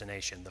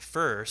predestination. The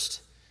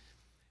first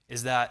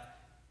is that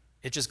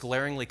it just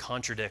glaringly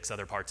contradicts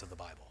other parts of the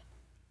Bible.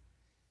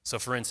 So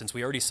for instance,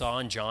 we already saw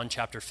in John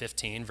chapter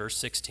 15, verse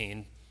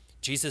 16,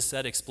 Jesus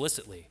said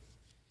explicitly,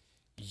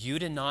 "You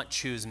did not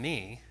choose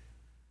me,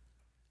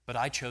 but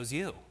I chose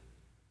you."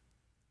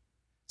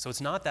 So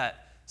it's not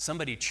that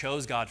somebody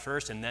chose God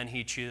first and then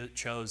he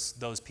chose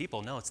those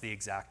people. No, it's the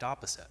exact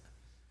opposite.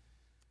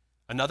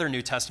 Another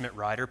New Testament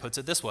writer puts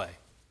it this way.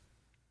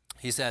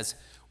 He says,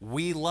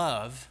 "We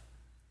love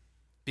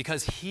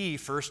because he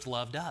first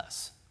loved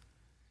us."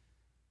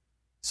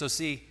 So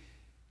see,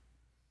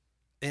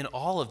 in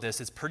all of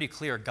this, it's pretty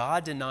clear.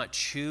 God did not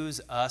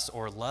choose us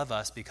or love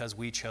us because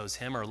we chose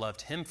him or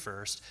loved him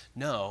first.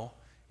 No,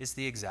 it's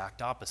the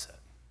exact opposite.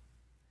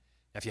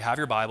 Now, if you have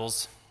your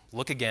Bibles,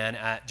 look again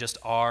at just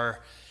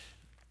our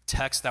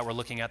text that we're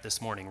looking at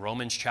this morning,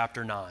 Romans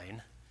chapter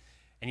 9.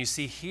 And you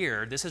see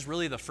here, this is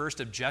really the first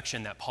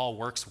objection that Paul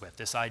works with,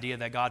 this idea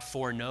that God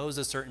foreknows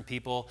a certain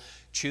people,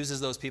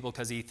 chooses those people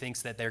because he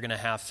thinks that they're going to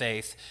have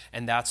faith,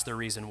 and that's the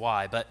reason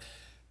why. But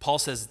Paul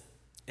says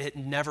it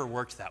never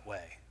worked that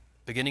way.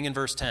 Beginning in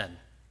verse 10,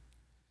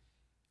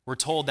 we're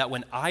told that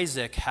when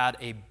Isaac had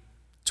a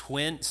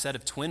set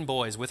of twin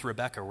boys with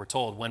Rebekah, we're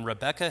told, when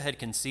Rebekah had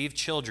conceived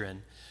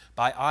children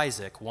by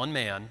Isaac, one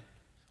man,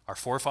 our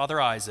forefather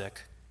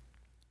Isaac,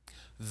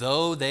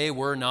 though they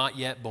were not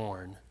yet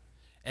born,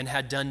 and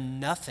had done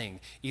nothing,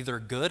 either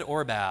good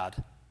or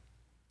bad,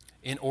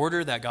 in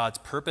order that God's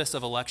purpose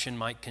of election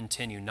might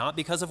continue, not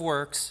because of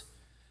works,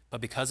 but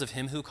because of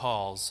him who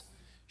calls,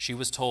 she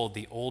was told,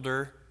 the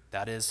older,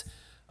 that is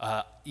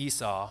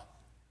Esau,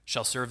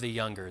 shall serve the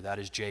younger, that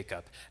is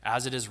Jacob.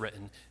 As it is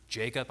written,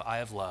 Jacob I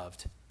have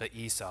loved, but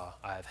Esau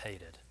I have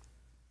hated.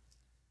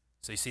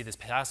 So you see, this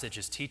passage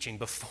is teaching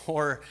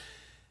before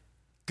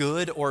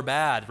good or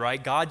bad,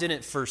 right? God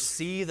didn't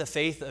foresee the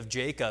faith of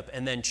Jacob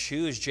and then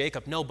choose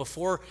Jacob. No,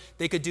 before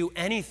they could do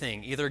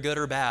anything, either good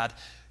or bad,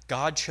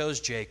 God chose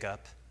Jacob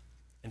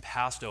and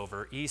passed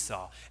over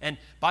Esau. And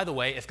by the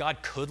way, if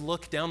God could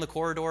look down the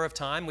corridor of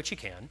time, which he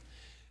can,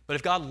 but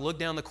if God looked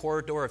down the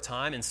corridor of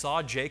time and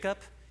saw Jacob,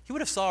 he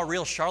would have saw a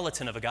real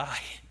charlatan of a guy.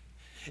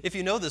 If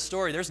you know the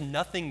story, there's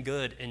nothing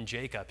good in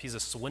Jacob. He's a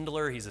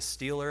swindler, he's a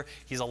stealer,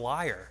 he's a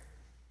liar.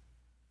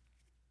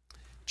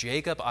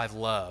 Jacob I've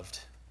loved,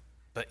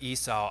 but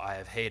Esau I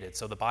have hated.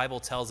 So the Bible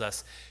tells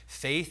us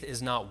faith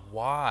is not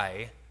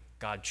why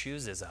God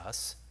chooses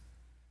us,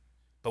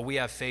 but we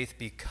have faith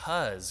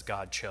because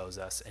God chose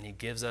us and he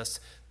gives us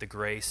the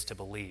grace to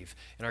believe.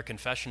 In our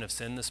confession of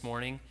sin this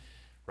morning,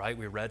 right,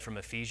 we read from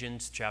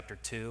Ephesians chapter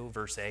 2,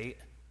 verse 8.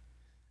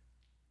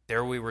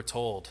 There we were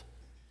told,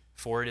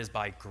 for it is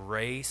by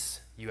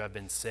grace you have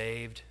been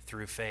saved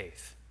through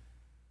faith.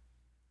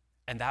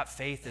 And that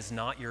faith is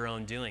not your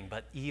own doing,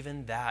 but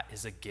even that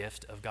is a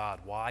gift of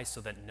God. Why?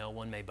 So that no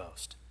one may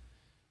boast.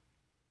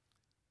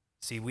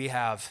 See, we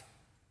have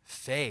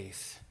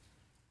faith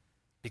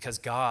because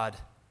God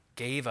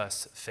gave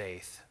us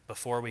faith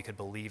before we could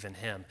believe in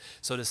him.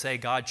 So to say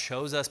God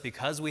chose us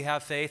because we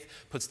have faith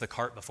puts the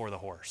cart before the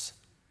horse.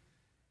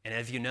 And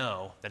as you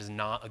know, that is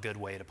not a good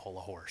way to pull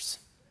a horse.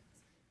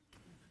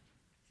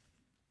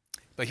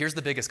 But here's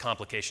the biggest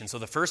complication. So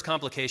the first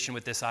complication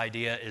with this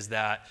idea is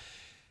that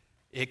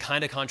it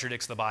kind of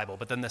contradicts the Bible.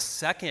 But then the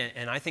second,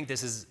 and I think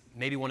this is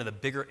maybe one of the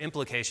bigger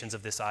implications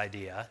of this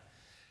idea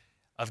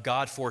of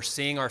God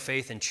foreseeing our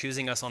faith and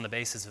choosing us on the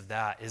basis of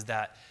that, is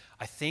that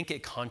I think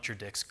it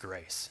contradicts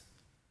grace.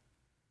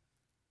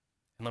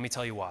 And let me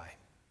tell you why.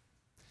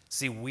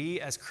 See,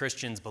 we as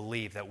Christians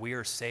believe that we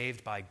are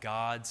saved by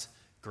God's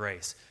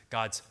grace,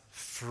 God's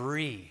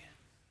free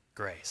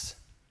grace.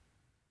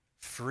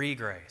 Free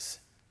grace.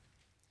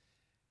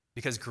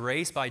 Because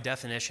grace, by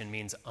definition,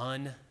 means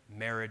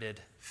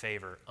unmerited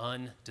favor,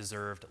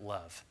 undeserved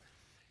love.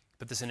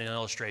 Put this in an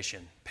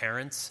illustration.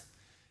 Parents,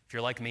 if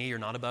you're like me, you're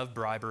not above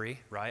bribery,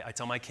 right? I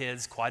tell my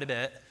kids quite a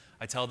bit.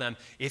 I tell them,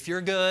 if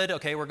you're good,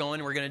 okay, we're going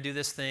to do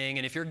this thing.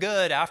 And if you're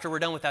good, after we're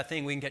done with that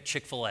thing, we can get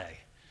Chick-fil-A,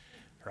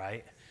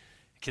 right?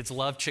 Kids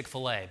love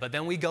Chick-fil-A. But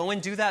then we go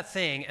and do that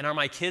thing, and are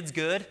my kids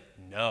good?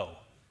 No.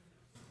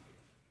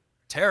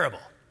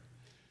 Terrible.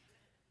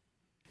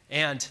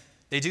 And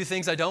they do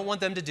things I don't want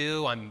them to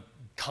do. I'm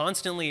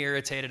constantly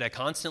irritated. I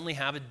constantly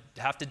have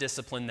to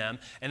discipline them.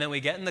 And then we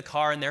get in the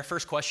car, and their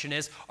first question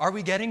is, are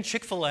we getting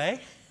Chick-fil-A?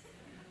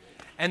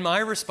 And my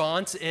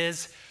response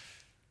is,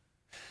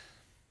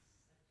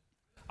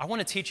 I want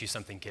to teach you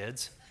something,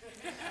 kids.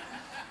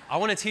 I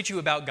want to teach you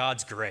about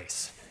God's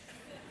grace.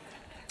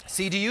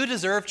 See, do you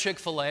deserve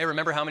Chick-fil-A?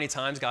 Remember how many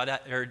times Dad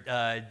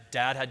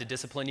had to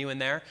discipline you in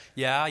there?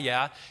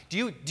 Yeah.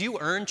 Do you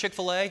earn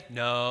Chick-fil-A?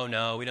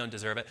 No, we don't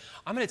deserve it.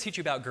 I'm going to teach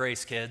you about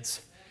grace,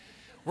 kids.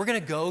 We're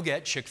going to go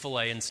get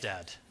Chick-fil-A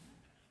instead.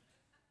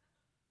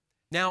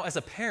 Now, as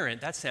a parent,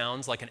 that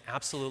sounds like an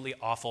absolutely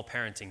awful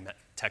parenting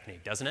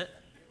technique, doesn't it?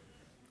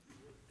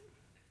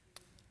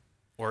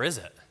 Or is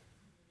it?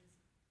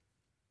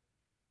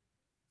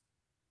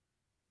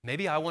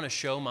 Maybe I want to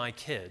show my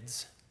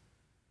kids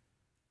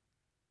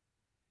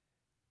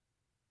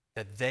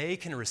that they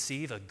can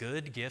receive a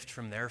good gift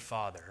from their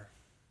father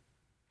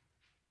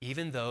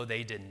even though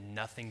they did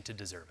nothing to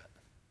deserve it.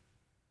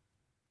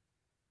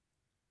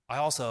 I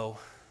also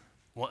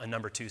want a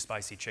number 2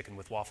 spicy chicken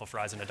with waffle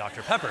fries and a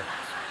Dr. Pepper.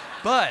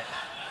 But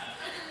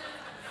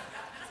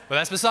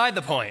that's beside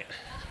the point.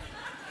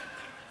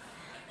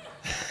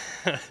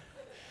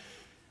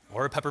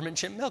 Or a peppermint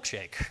chip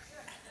milkshake.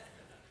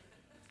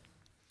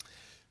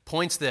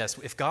 Point's this: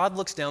 if God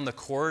looks down the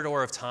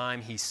corridor of time,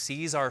 he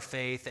sees our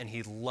faith and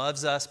he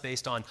loves us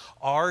based on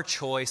our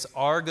choice,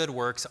 our good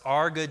works,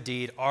 our good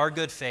deed, our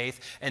good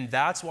faith, and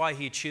that's why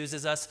he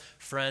chooses us.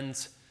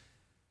 Friends,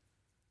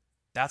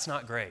 that's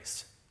not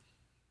grace.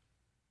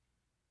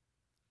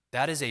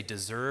 That is a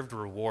deserved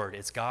reward.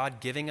 It's God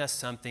giving us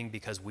something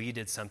because we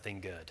did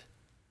something good.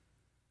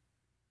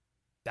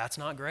 That's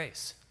not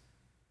grace.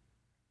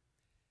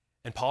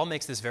 And Paul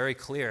makes this very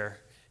clear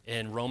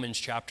in Romans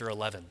chapter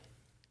 11.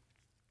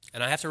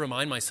 And I have to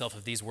remind myself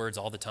of these words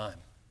all the time.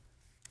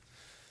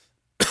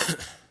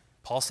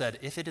 Paul said,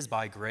 if it is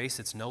by grace,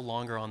 it's no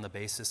longer on the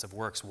basis of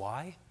works.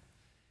 Why?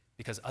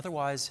 Because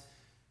otherwise,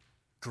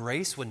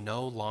 grace would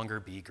no longer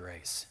be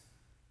grace.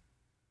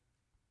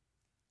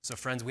 So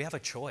friends, we have a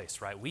choice,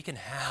 right? We can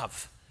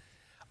have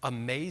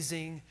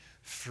amazing,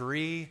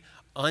 free,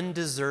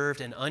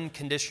 undeserved, and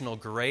unconditional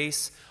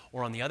grace,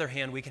 or on the other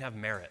hand, we can have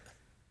merit.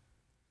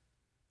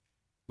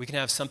 We can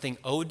have something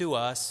owed to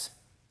us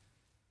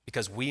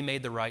because we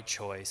made the right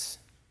choice.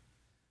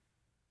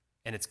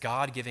 And it's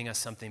God giving us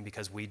something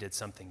because we did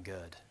something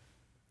good.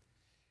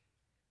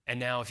 And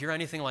now, if you're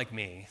anything like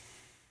me,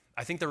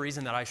 I think the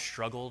reason that I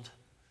struggled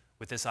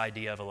with this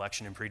idea of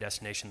election and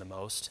predestination the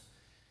most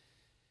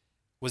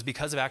was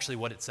because of actually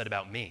what it said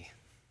about me.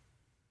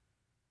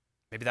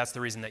 Maybe that's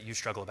the reason that you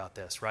struggle about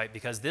this, right?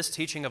 Because this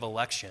teaching of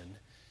election,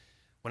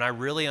 when I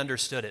really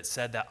understood it,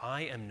 said that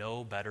I am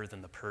no better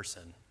than the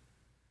person.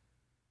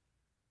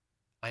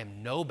 I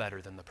am no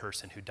better than the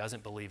person who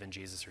doesn't believe in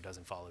Jesus or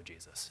doesn't follow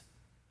Jesus.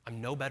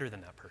 I'm no better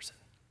than that person.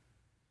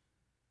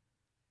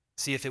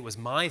 See, if it was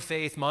my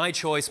faith, my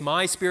choice,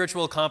 my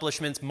spiritual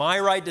accomplishments, my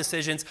right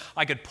decisions,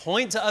 I could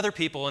point to other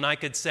people and I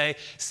could say,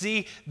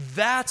 see,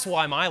 that's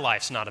why my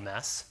life's not a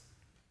mess.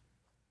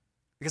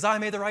 Because I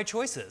made the right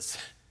choices.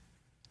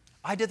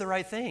 I did the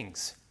right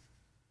things.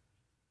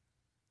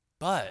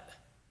 But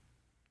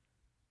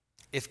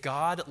if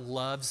God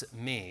loves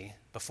me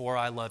before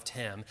I loved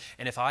him,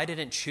 and if I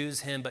didn't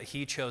choose him but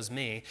he chose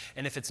me,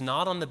 and if it's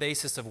not on the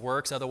basis of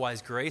works,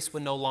 otherwise grace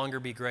would no longer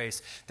be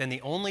grace, then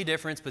the only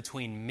difference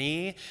between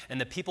me and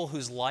the people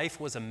whose life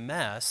was a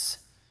mess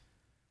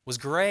was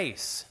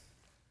grace.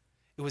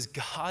 It was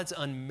God's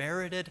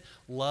unmerited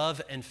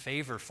love and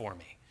favor for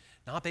me,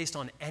 not based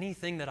on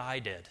anything that I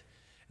did.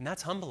 And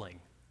that's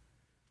humbling.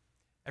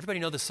 Everybody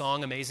know the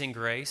song Amazing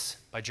Grace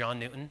by John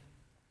Newton?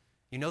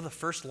 You know the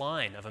first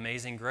line of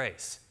Amazing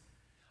Grace.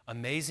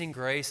 Amazing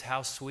grace,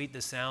 how sweet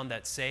the sound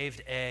that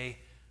saved a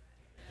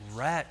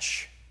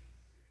wretch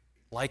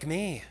like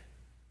me.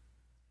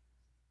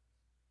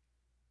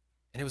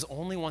 And it was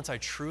only once I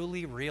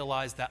truly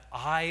realized that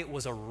I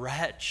was a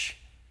wretch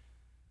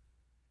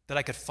that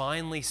I could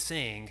finally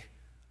sing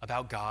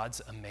about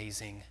God's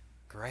amazing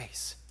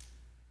grace.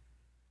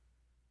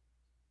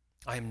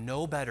 I am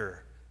no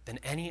better than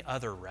any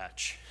other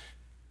wretch.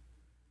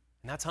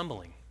 And that's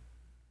humbling.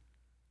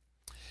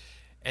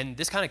 And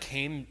this kind of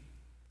came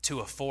to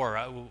a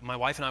fore. My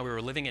wife and I, we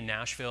were living in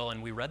Nashville,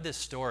 and we read this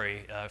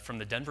story from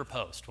the Denver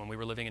Post when we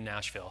were living in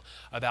Nashville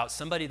about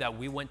somebody that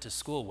we went to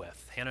school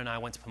with. Hannah and I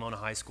went to Pomona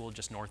High School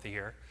just north of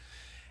here.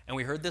 And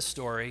we heard this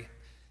story.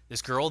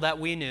 This girl that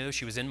we knew,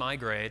 she was in my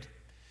grade.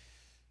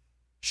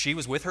 She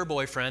was with her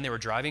boyfriend. They were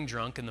driving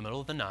drunk in the middle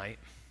of the night.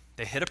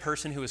 They hit a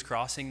person who was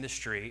crossing the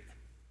street,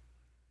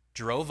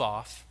 drove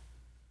off.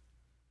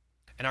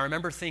 And I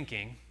remember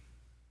thinking,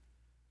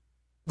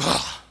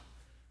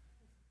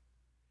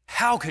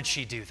 how could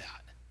she do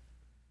that?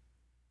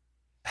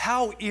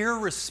 How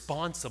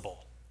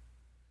irresponsible.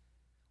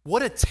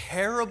 What a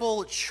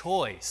terrible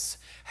choice.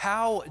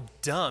 How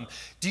dumb.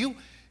 Do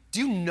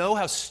you know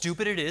how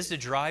stupid it is to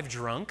drive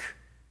drunk?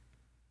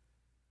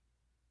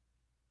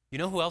 You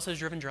know who else has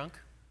driven drunk?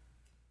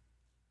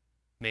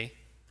 Me.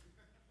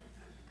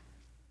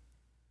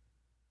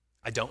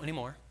 I don't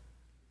anymore.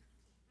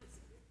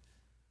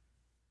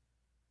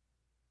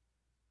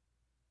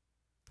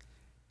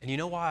 And you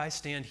know why I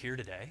stand here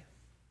today?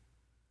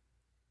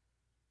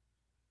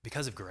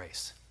 Because of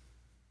grace.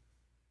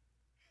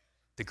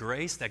 The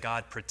grace that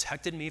God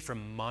protected me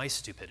from my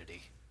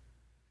stupidity,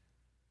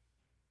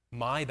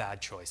 my bad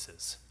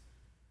choices,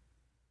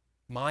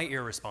 my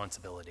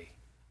irresponsibility.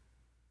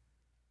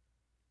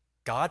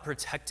 God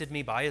protected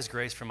me by his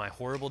grace from my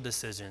horrible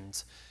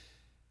decisions,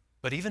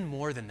 but even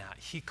more than that,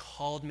 he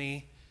called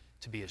me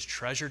to be his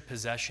treasured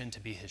possession, to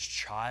be his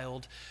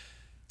child,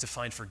 to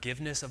find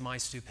forgiveness of my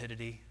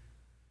stupidity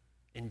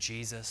in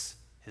Jesus,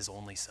 his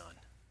only Son.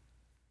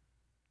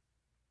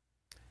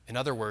 In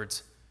other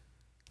words,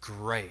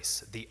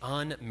 grace, the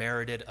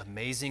unmerited,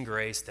 amazing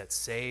grace that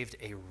saved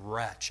a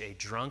wretch, a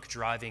drunk,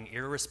 driving,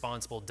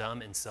 irresponsible,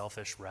 dumb, and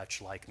selfish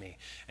wretch like me.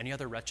 Any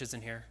other wretches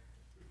in here?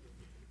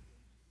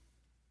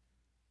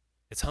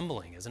 It's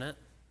humbling, isn't it?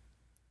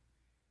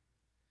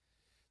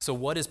 So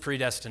what is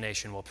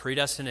predestination? Well,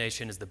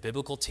 predestination is the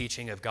biblical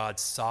teaching of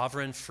God's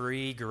sovereign,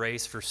 free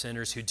grace for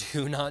sinners who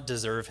do not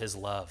deserve his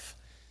love.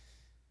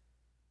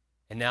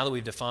 And now that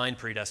we've defined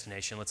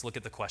predestination, let's look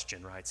at the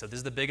question, right? So this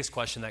is the biggest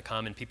question that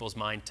comes in people's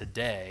mind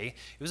today.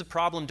 It was a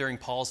problem during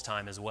Paul's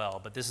time as well,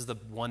 but this is the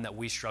one that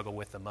we struggle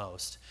with the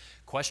most.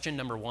 Question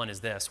number one is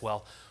this: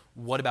 well,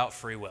 what about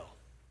free will?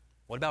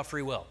 What about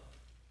free will?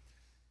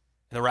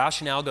 And the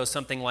rationale goes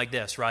something like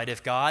this, right?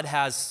 If God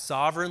has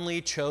sovereignly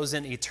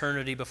chosen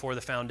eternity before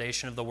the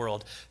foundation of the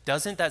world,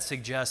 doesn't that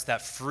suggest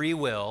that free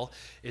will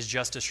is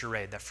just a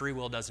charade, that free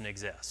will doesn't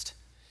exist?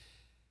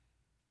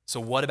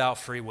 So what about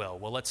free will?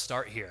 Well, let's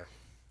start here.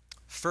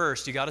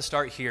 First, you got to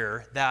start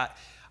here that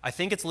I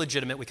think it's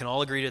legitimate, we can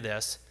all agree to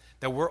this,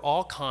 that we're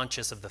all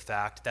conscious of the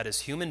fact that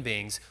as human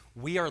beings,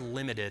 we are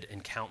limited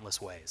in countless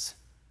ways,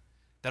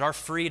 that our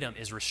freedom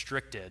is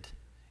restricted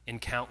in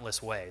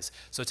countless ways.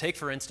 So take,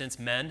 for instance,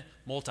 men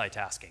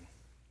multitasking,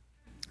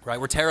 right?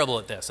 We're terrible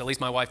at this. At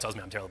least my wife tells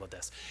me I'm terrible at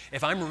this.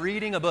 If I'm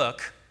reading a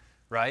book,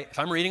 right? If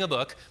I'm reading a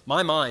book,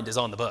 my mind is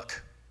on the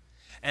book.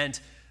 And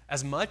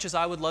as much as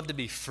I would love to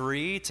be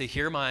free to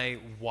hear my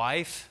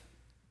wife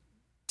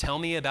tell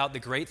me about the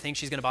great thing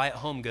she's going to buy at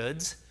Home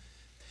Goods,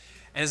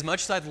 and as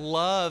much as I'd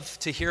love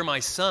to hear my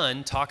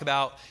son talk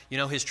about,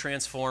 his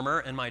Transformer,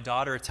 and my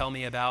daughter tell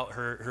me about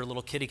her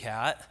little kitty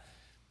cat,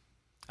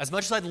 As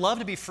much as I'd love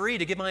to be free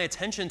to give my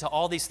attention to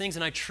all these things,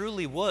 and I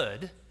truly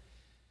would,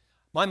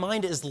 my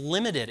mind is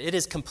limited. It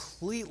is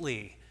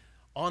completely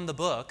on the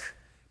book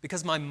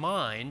because my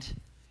mind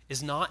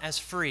is not as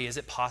free as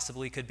it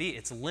possibly could be.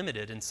 It's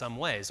limited in some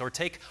ways. Or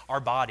take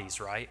our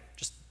bodies, right?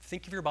 Just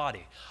think of your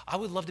body. I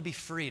would love to be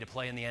free to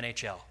play in the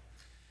NHL,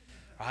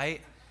 right?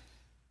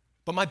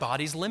 But my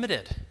body's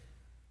limited.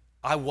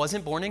 I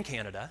wasn't born in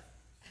Canada.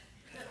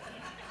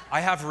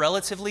 I have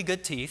relatively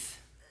good teeth,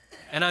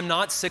 and I'm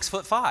not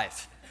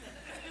 6'5".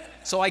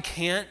 So I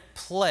can't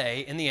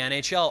play in the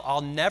NHL. I'll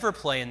never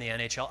play in the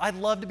NHL. I'd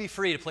love to be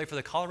free to play for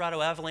the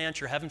Colorado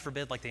Avalanche or, heaven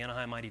forbid, like the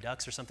Anaheim Mighty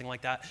Ducks or something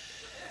like that.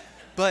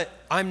 But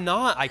I'm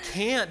not. I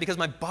can't because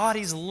my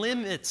body's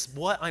limits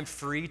what I'm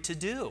free to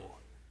do.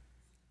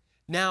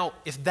 Now,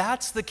 if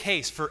that's the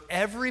case for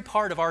every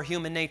part of our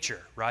human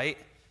nature, right?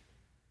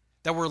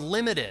 That we're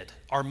limited,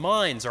 our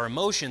minds, our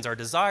emotions, our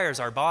desires,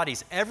 our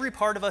bodies, every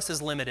part of us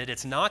is limited.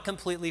 It's not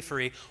completely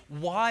free.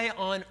 Why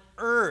on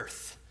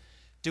earth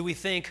do we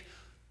think,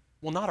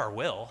 well, not our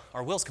will.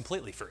 Our will's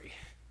completely free.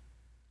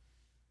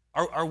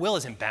 Our will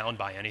isn't bound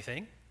by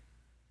anything.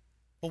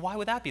 Well, why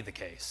would that be the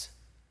case?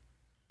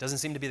 Doesn't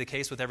seem to be the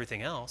case with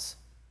everything else.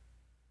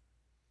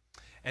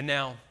 And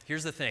now,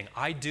 here's the thing.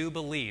 I do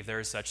believe there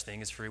is such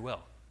thing as free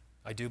will.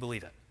 I do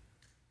believe it.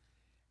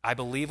 I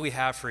believe we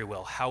have free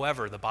will.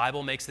 However, the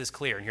Bible makes this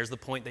clear, and here's the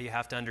point that you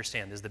have to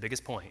understand. This is the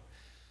biggest point.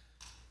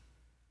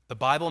 The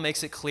Bible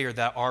makes it clear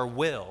that our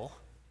will,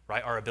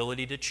 right, our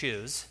ability to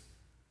choose,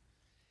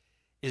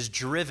 is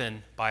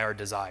driven by our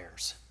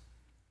desires.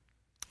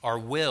 Our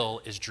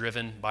will is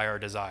driven by our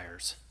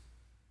desires.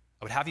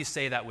 I would have you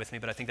say that with me,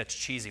 but I think that's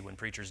cheesy when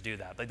preachers do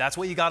that. But that's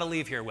what you got to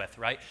leave here with,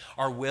 right?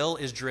 Our will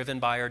is driven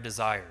by our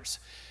desires.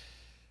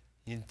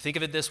 You think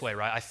of it this way,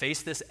 right? I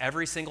face this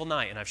every single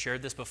night, and I've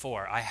shared this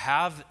before. I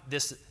have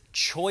this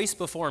choice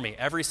before me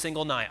every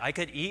single night. I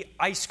could eat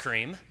ice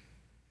cream,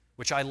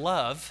 which I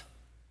love.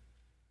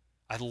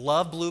 I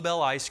love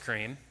Bluebell ice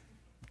cream,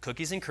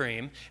 cookies and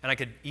cream, and I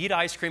could eat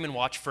ice cream and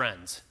watch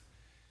Friends.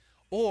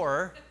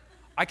 Or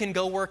I can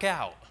go work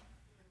out,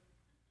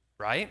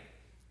 right?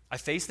 I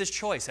face this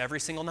choice every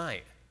single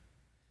night.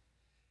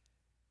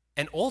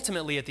 And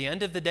ultimately, at the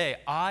end of the day,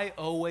 I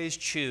always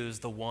choose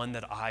the one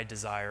that I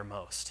desire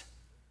most.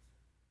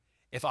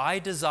 If I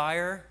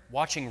desire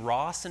watching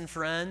Ross and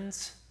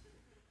Friends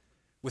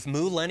with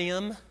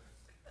Millennium,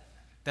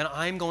 then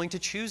I'm going to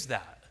choose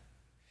that.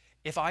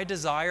 If I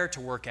desire to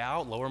work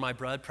out, lower my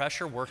blood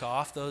pressure, work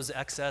off those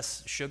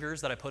excess sugars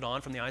that I put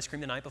on from the ice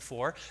cream the night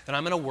before, then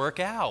I'm going to work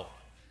out.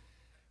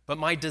 But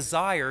my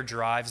desire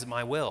drives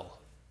my will.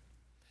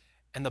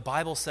 And the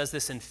Bible says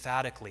this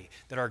emphatically,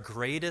 that our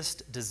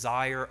greatest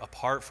desire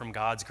apart from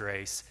God's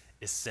grace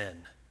is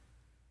sin.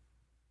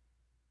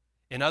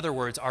 In other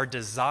words, our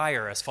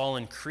desire as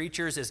fallen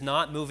creatures is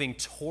not moving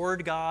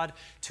toward God,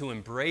 to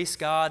embrace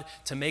God,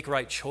 to make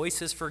right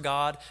choices for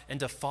God, and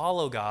to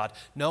follow God.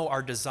 No,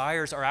 our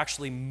desires are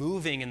actually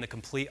moving in the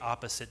complete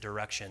opposite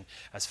direction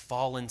as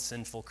fallen,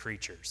 sinful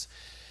creatures.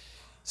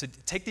 So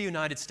take the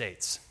United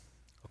States,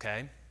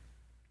 okay?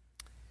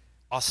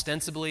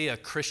 Ostensibly a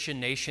Christian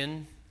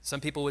nation,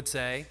 some people would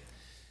say.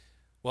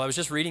 Well, I was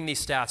just reading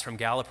these stats from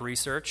Gallup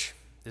Research.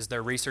 This is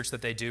their research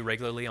that they do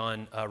regularly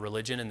on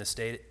religion in the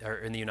state or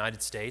in the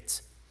United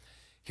States.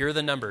 Here are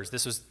the numbers.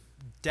 This was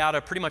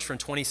data pretty much from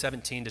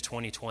 2017 to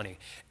 2020.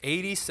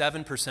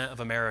 87%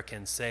 of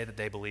Americans say that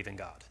they believe in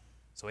God.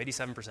 So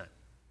 87%.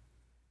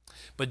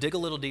 But dig a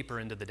little deeper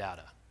into the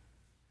data.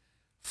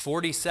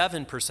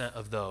 47%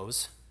 of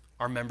those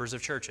are members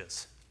of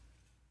churches.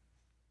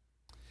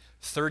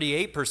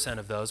 38%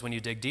 of those, when you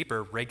dig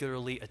deeper,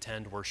 regularly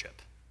attend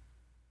worship.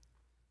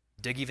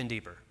 Dig even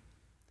deeper.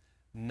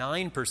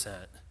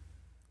 9%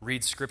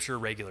 read Scripture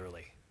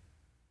regularly.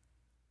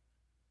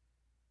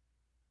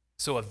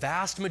 So a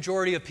vast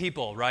majority of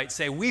people, right,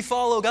 say, we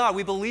follow God,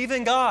 we believe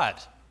in God.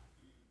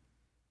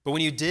 But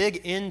when you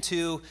dig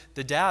into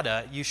the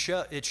data,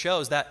 it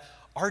shows that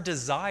our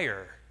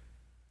desire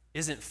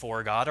isn't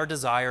for God. Our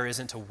desire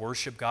isn't to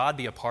worship God,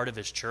 be a part of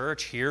His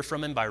church, hear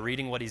from Him by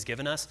reading what He's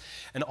given us.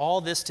 And all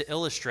this to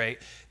illustrate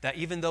that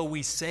even though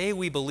we say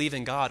we believe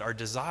in God, our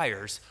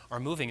desires are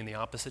moving in the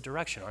opposite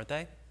direction, aren't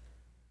they?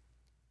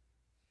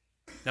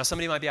 Now,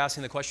 somebody might be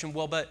asking the question,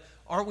 well, but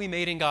aren't we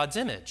made in God's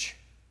image?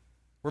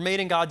 We're made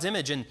in God's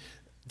image, and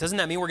doesn't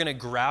that mean we're going to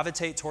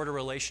gravitate toward a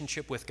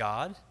relationship with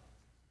God?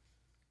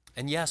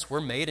 And yes,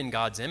 we're made in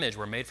God's image.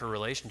 We're made for a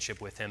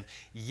relationship with Him.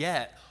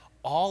 Yet,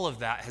 all of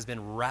that has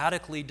been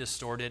radically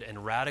distorted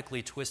and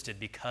radically twisted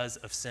because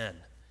of sin.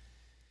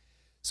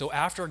 So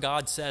after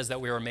God says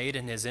that we are made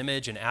in His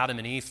image and Adam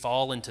and Eve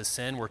fall into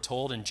sin, we're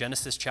told in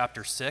Genesis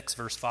chapter 6,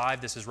 verse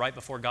 5, this is right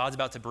before God's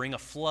about to bring a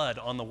flood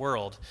on the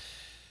world.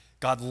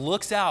 God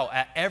looks out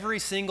at every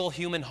single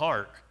human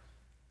heart,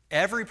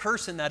 every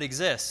person that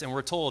exists, and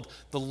we're told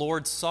the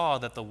Lord saw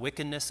that the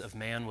wickedness of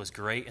man was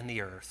great in the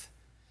earth,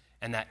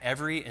 and that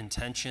every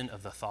intention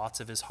of the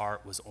thoughts of his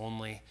heart was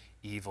only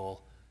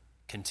evil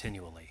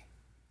continually.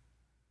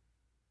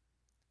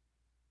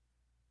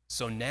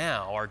 So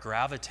now our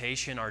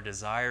gravitation, our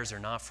desires are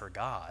not for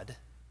God,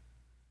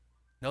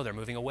 No, they're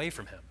moving away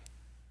from him.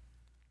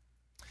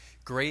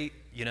 Great,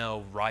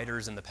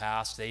 writers in the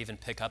past, they even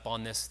pick up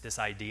on this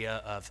idea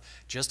of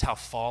just how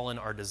fallen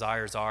our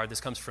desires are. This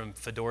comes from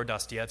Fyodor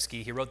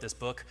Dostoevsky. He wrote this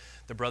book,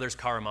 The Brothers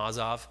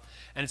Karamazov,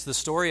 and it's the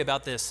story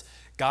about this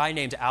guy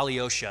named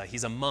Alyosha.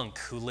 He's a monk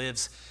who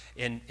lives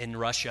in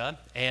Russia,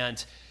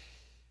 and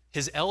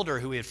his elder,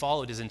 who he had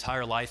followed his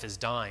entire life, is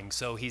dying.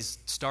 So he's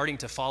starting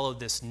to follow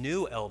this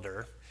new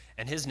elder,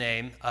 and his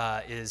name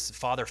is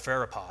Father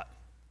Ferapot.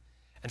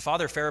 And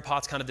Father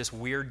Ferapot's kind of this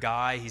weird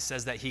guy. He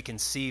says that he can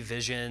see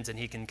visions and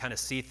he can kind of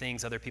see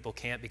things other people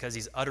can't because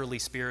he's utterly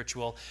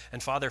spiritual.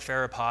 And Father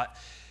Ferapot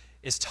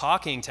is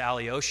talking to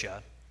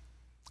Alyosha,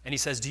 and he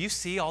says, "Do you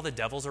see all the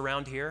devils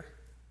around here?"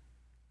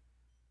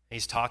 And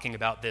he's talking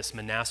about this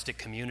monastic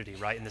community,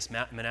 right? In this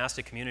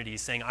monastic community,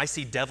 he's saying, "I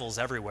see devils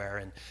everywhere."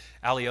 And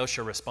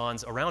Alyosha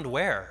responds, "Around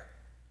where?"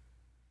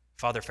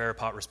 Father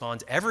Ferapot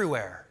responds,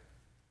 "Everywhere.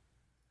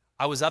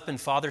 I was up in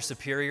Father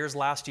Superior's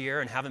last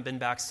year and haven't been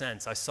back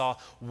since. I saw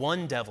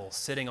one devil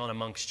sitting on a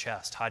monk's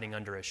chest, hiding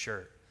under his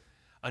shirt.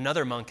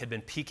 Another monk had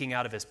been peeking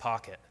out of his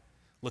pocket,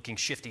 looking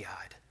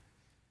shifty-eyed.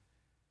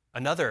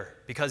 Another,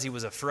 because he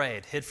was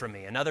afraid, hid from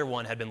me. Another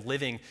one had been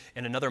living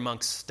in another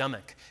monk's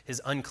stomach, his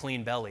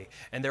unclean belly.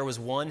 And there was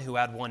one who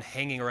had one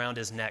hanging around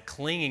his neck,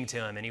 clinging to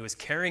him, and he was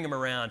carrying him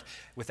around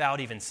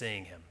without even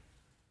seeing him."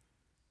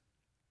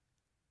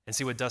 And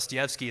see, what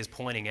Dostoevsky is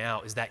pointing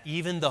out is that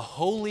even the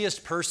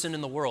holiest person in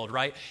the world,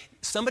 right?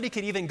 Somebody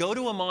could even go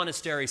to a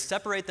monastery,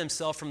 separate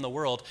themselves from the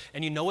world,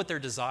 and you know what their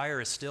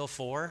desire is still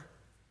for?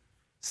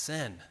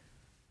 Sin.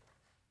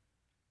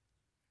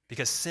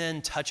 Because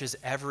sin touches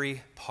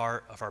every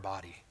part of our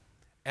body,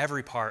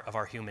 every part of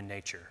our human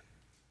nature.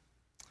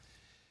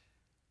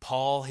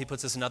 Paul, he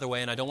puts this another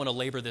way, and I don't want to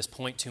labor this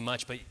point too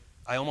much, but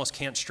I almost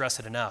can't stress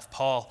it enough.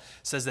 Paul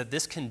says that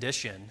this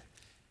condition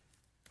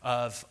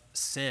of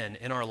sin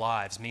in our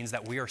lives means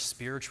that we are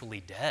spiritually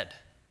dead.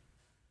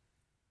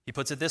 He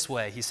puts it this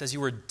way. He says, "You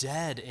were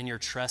dead in your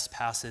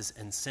trespasses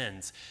and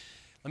sins."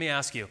 Let me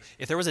ask you,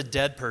 if there was a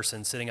dead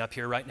person sitting up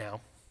here right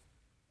now,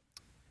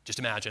 just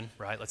imagine,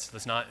 right?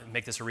 Let's not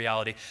make this a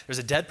reality. There's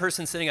a dead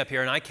person sitting up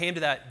here, and I came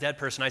to that dead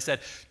person. I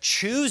said,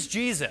 "Choose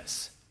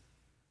Jesus."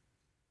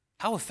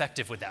 How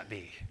effective would that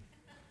be?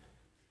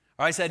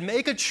 Or I said,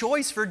 "Make a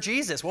choice for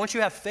Jesus. Won't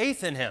you have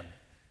faith in him?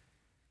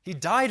 He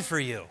died for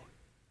you."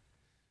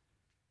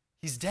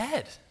 He's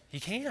dead. He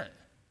can't.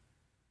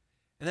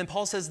 And then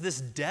Paul says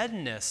this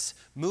deadness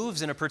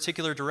moves in a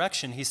particular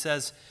direction. He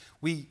says,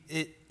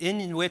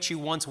 in which you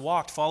once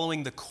walked,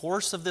 following the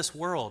course of this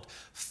world,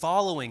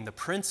 following the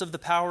prince of the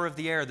power of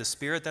the air, the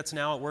spirit that's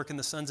now at work in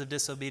the sons of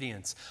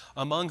disobedience,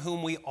 among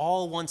whom we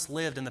all once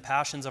lived in the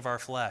passions of our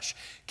flesh,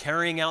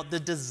 carrying out the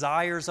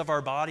desires of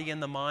our body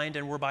and the mind,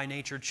 and were by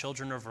nature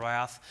children of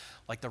wrath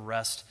like the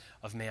rest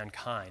of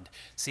mankind.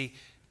 See,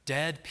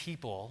 dead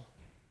people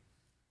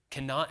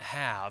cannot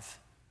have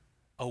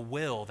a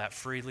will that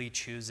freely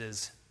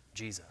chooses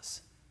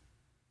Jesus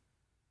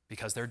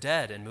because they're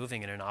dead and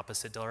moving in an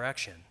opposite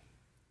direction.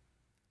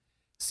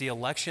 See,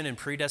 election and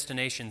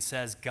predestination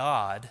says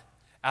God,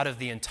 out of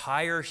the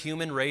entire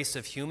human race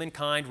of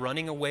humankind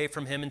running away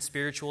from him in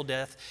spiritual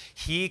death,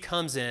 he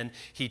comes in,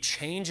 he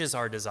changes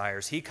our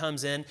desires. He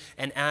comes in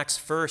and acts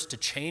first to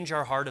change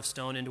our heart of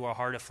stone into a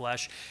heart of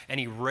flesh, and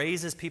he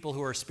raises people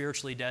who are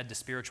spiritually dead to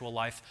spiritual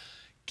life,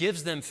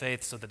 gives them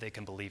faith so that they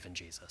can believe in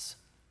Jesus.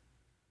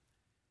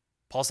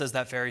 Paul says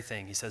that very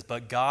thing. He says,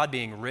 "But God,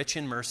 being rich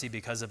in mercy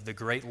because of the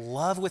great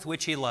love with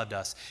which he loved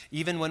us,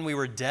 even when we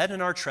were dead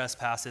in our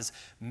trespasses,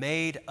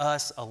 made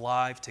us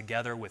alive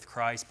together with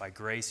Christ. By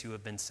grace you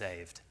have been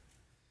saved,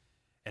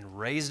 and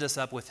raised us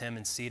up with him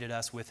and seated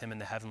us with him in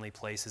the heavenly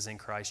places in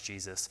Christ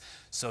Jesus,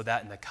 so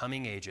that in the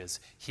coming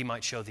ages he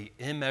might show the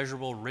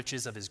immeasurable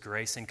riches of his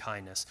grace and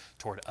kindness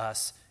toward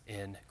us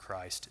in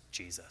Christ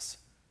Jesus."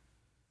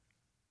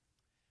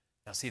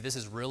 Now, see, this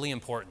is really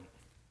important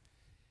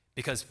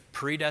because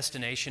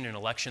predestination and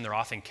election, they're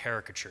often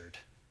caricatured,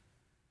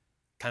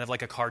 kind of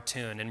like a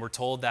cartoon. And we're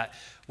told that,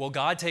 well,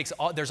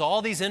 there's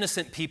all these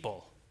innocent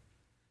people.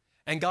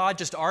 And God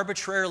just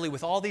arbitrarily,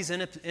 with all these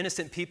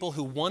innocent people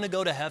who want to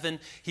go to heaven,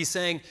 he's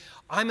saying,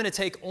 I'm going to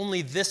take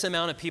only this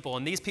amount of people.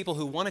 And these people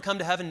who want to come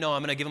to heaven, no,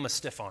 I'm going to give them a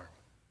stiff arm.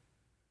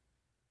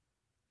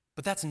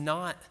 But that's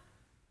not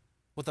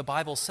what the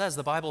Bible says.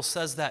 The Bible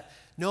says that,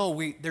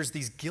 no, there's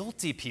these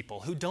guilty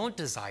people who don't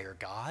desire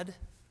God,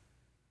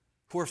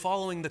 who are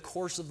following the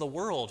course of the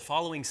world,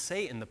 following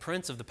Satan, the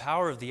prince of the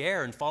power of the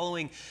air, and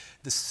following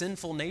the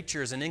sinful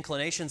natures and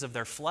inclinations of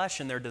their flesh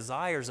and their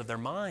desires of their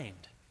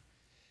mind.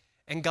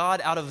 And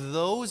God, out of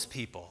those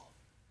people,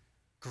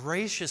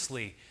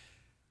 graciously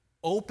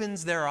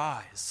opens their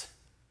eyes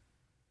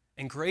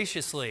and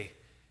graciously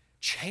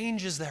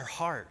changes their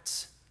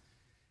hearts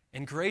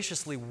and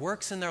graciously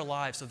works in their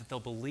lives so that they'll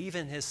believe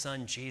in his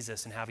son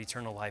Jesus and have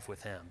eternal life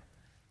with him.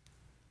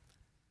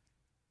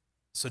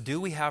 So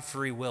do we have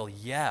free will?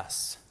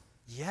 Yes.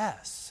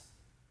 Yes.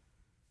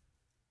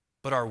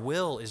 But our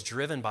will is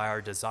driven by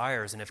our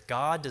desires, and if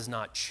God does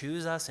not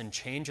choose us and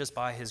change us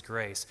by his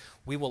grace,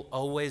 we will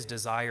always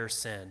desire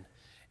sin,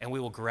 and we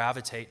will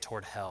gravitate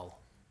toward hell.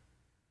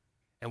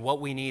 And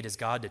what we need is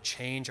God to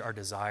change our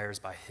desires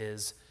by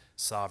his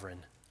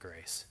sovereign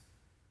grace.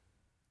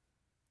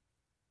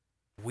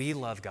 We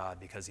love God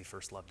because he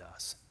first loved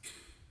us.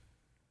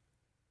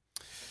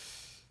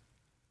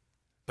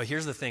 But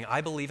here's the thing.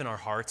 I believe in our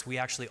hearts, we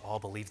actually all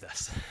believe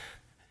this.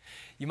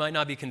 You might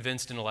not be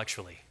convinced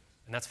intellectually,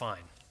 and that's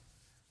fine.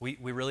 We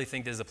really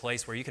think there's a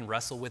place where you can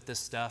wrestle with this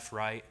stuff,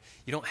 right?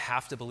 You don't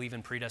have to believe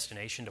in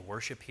predestination to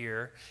worship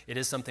here. It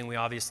is something we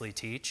obviously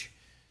teach.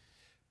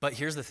 But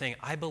here's the thing.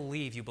 I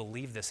believe you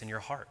believe this in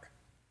your heart.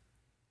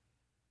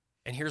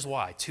 And here's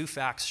why. 2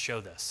 facts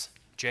show this.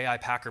 J.I.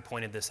 Packer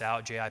pointed this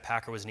out. J.I.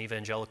 Packer was an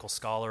evangelical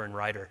scholar and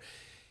writer.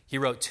 He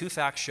wrote, 2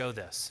 facts show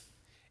this.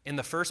 In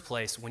the first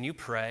place, when you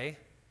pray,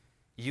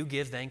 you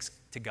give thanks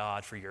to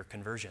God for your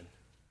conversion.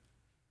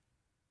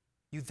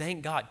 You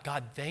thank God.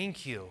 God,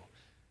 thank you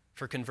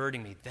for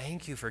converting me.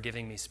 Thank you for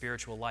giving me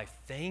spiritual life.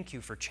 Thank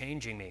you for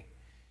changing me.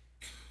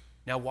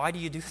 Now, why do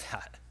you do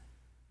that?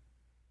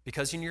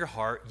 Because in your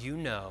heart, you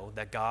know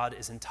that God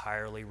is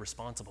entirely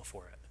responsible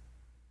for it.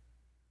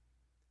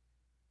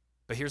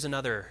 But here's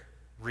another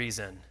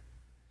reason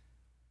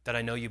that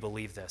I know you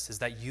believe this, is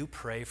that you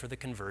pray for the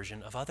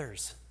conversion of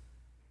others.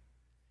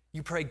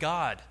 You pray,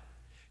 God,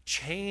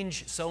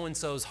 change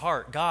so-and-so's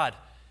heart. God,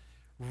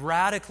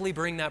 radically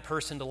bring that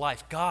person to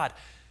life. God,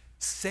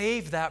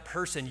 save that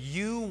person.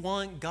 You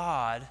want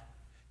God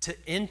to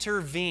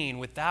intervene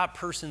with that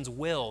person's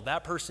will,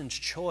 that person's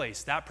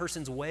choice, that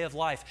person's way of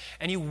life.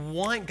 And you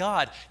want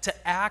God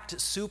to act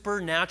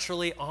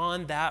supernaturally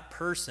on that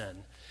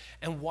person.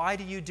 And why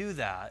do you do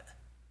that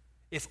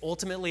if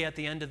ultimately at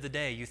the end of the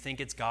day you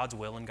think it's God's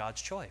will and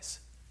God's choice?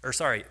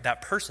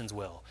 That person's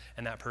will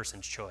and that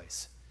person's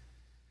choice.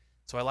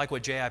 So I like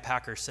what J.I.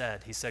 Packer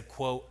said. He said,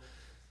 quote,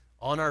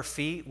 "On our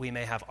feet we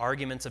may have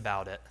arguments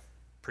about it,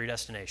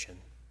 predestination,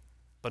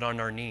 but on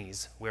our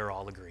knees we're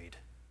all agreed."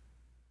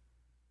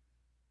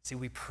 See,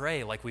 we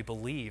pray like we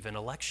believe in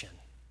election,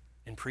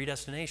 in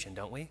predestination,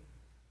 don't we?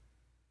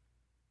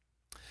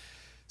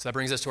 So that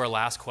brings us to our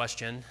last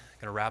question. I'm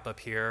going to wrap up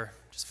here,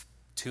 just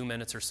 2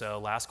 minutes or so.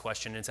 Last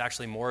question. It's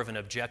actually more of an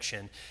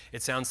objection.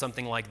 It sounds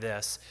something like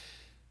this.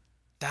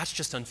 That's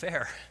just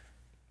unfair.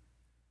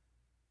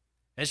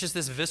 And it's just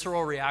this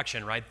visceral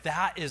reaction, right?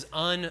 That is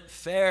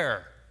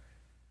unfair.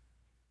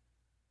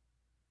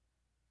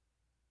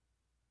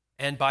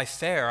 And by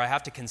fair, I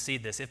have to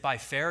concede this. If by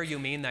fair you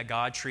mean that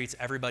God treats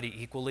everybody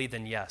equally,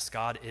 then yes,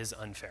 God is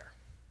unfair.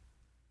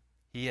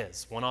 He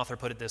is. One author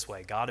put it this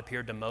way: God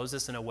appeared to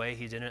Moses in a way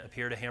he didn't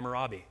appear to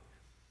Hammurabi.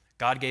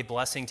 God gave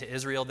blessing to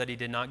Israel that he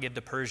did not give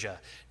to Persia.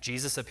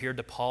 Jesus appeared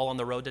to Paul on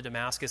the road to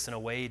Damascus in a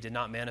way he did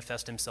not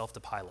manifest himself to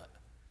Pilate.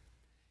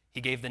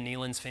 He gave the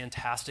Nelans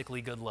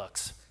fantastically good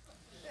looks.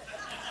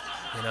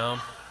 You know?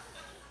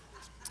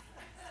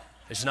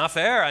 It's not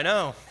fair, I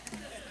know.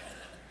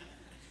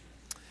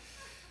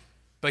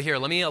 But here,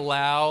 let me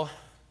allow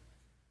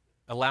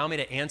me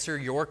to answer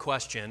your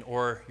question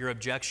or your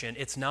objection.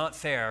 It's not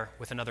fair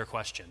with another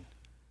question.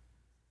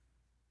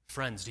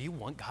 Friends, do you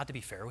want God to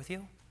be fair with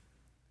you?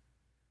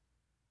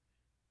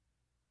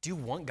 Do you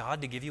want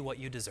God to give you what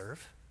you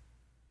deserve?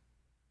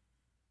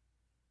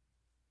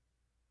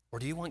 Or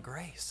do you want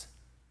grace?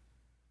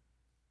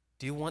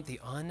 Do you want the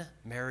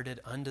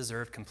unmerited,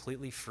 undeserved,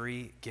 completely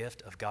free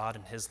gift of God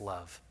and his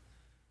love?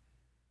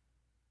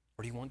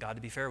 Or do you want God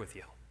to be fair with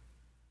you?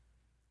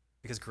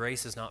 Because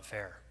grace is not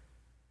fair.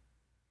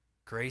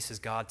 Grace is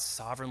God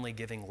sovereignly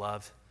giving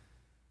love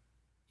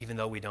even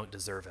though we don't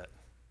deserve it.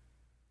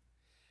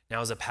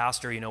 Now, as a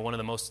pastor, one of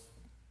the most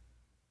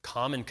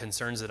common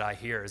concerns that I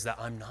hear is that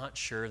I'm not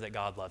sure that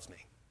God loves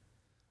me.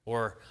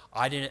 Or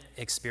I didn't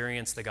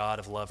experience the God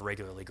of love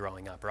regularly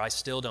growing up. Or I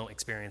still don't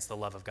experience the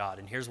love of God.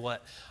 And here's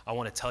what I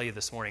want to tell you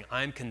this morning.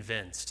 I'm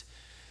convinced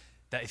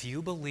that if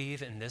you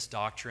believe in this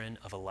doctrine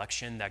of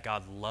election, that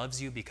God loves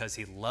you because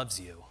he loves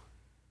you,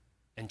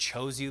 and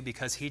chose you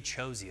because he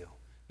chose you,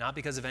 not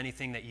because of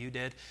anything that you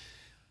did,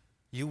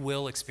 you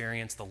will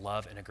experience the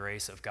love and the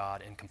grace of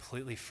God in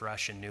completely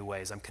fresh and new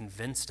ways. I'm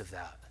convinced of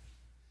that.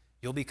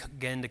 You'll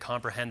begin to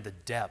comprehend the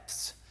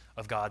depths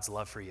of God's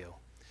love for you.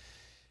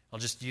 I'll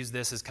just use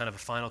this as kind of a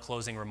final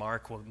closing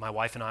remark. My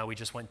wife and I, we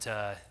just went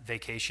to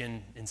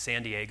vacation in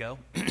San Diego,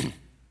 and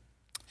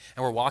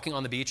we're walking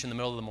on the beach in the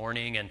middle of the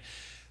morning, and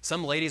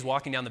some lady's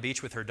walking down the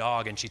beach with her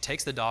dog, and she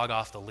takes the dog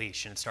off the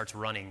leash, and it starts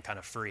running kind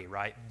of free,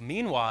 right?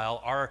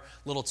 Meanwhile, our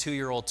little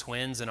 2-year-old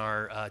twins and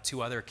our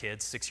 2 other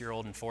kids,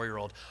 6-year-old and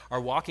 4-year-old,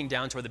 are walking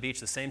down toward the beach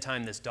the same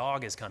time this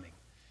dog is coming.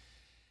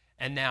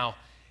 And now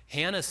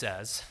Hannah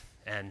says,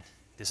 and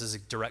this is a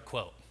direct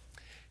quote,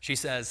 she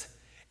says,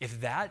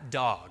 "If that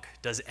dog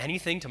does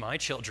anything to my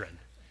children,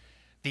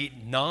 the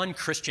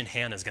non-Christian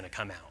Hannah's going to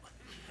come out."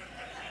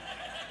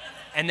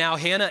 And now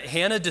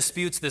Hannah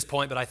disputes this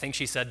point, but I think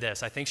she said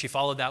this. I think she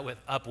followed that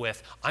up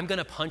with, "I'm going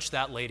to punch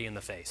that lady in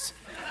the face."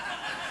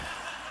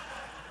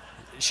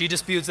 She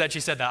disputes that she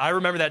said that. I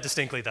remember that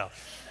distinctly, though.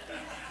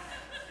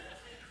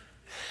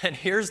 And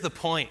here's the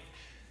point.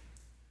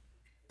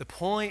 The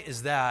point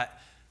is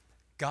that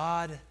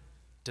God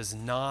does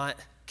not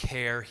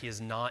care. He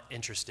is not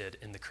interested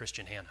in the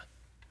Christian Hannah.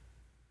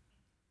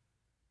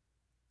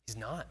 He's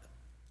not.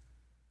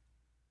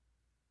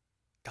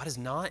 God is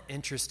not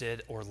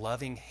interested or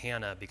loving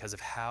Hannah because of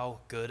how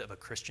good of a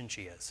Christian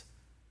she is.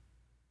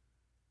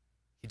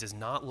 He does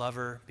not love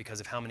her because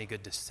of how many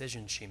good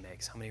decisions she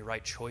makes, how many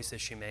right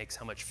choices she makes,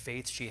 how much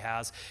faith she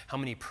has, how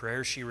many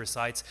prayers she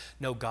recites.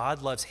 No,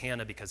 God loves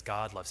Hannah because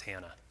God loves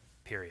Hannah,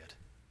 period.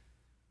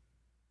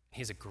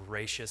 He's a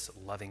gracious,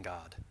 loving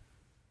God.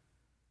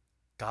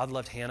 God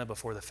loved Hannah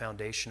before the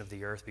foundation of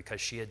the earth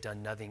because she had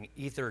done nothing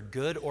either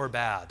good or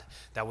bad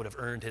that would have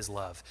earned his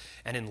love.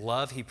 And in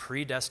love, he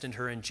predestined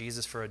her in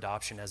Jesus for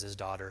adoption as his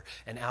daughter.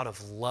 And out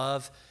of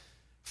love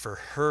for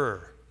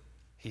her,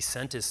 he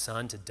sent his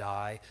son to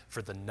die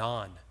for the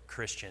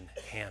non-Christian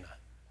Hannah.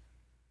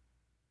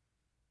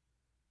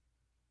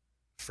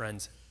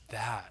 Friends,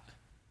 that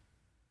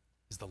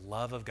is the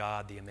love of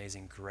God, the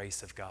amazing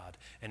grace of God.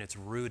 And it's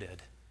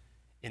rooted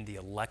in the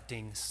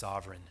electing,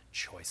 sovereign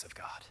choice of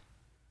God.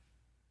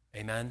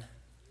 Amen?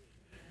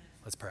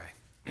 Let's pray.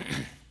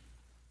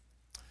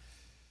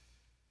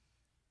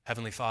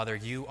 Heavenly Father,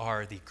 you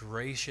are the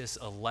gracious,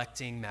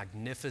 electing,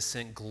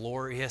 magnificent,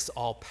 glorious,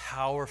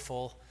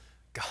 all-powerful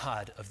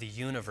God of the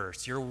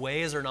universe. Your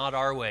ways are not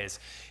our ways.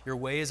 Your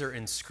ways are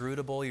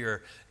inscrutable.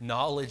 Your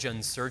knowledge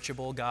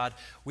unsearchable, God.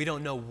 We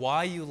don't know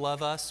why you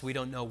love us. We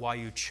don't know why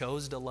you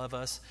chose to love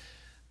us.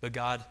 But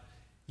God,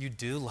 you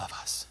do love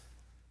us.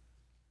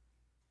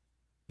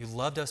 You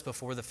loved us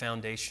before the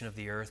foundation of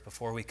the earth,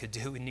 before we could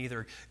do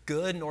neither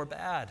good nor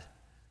bad.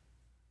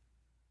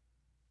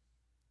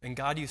 And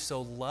God, you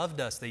so loved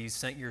us that you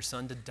sent your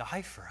Son to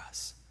die for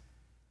us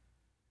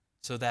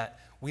so that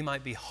we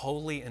might be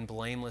holy and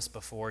blameless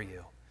before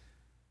you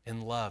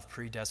in love,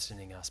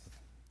 predestining us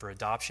for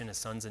adoption as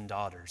sons and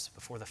daughters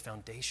before the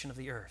foundation of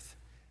the earth.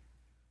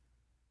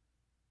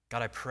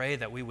 God, I pray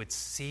that we would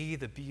see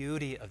the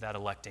beauty of that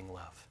electing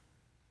love.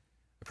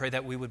 I pray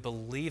that we would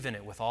believe in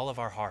it with all of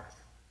our heart.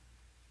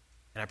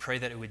 And I pray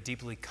that it would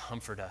deeply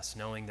comfort us,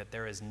 knowing that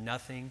there is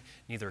nothing,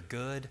 neither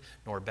good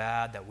nor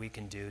bad, that we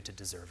can do to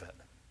deserve it.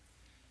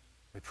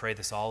 We pray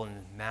this all in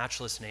the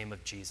matchless name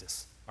of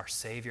Jesus, our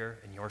Savior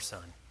and your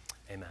Son.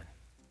 Amen.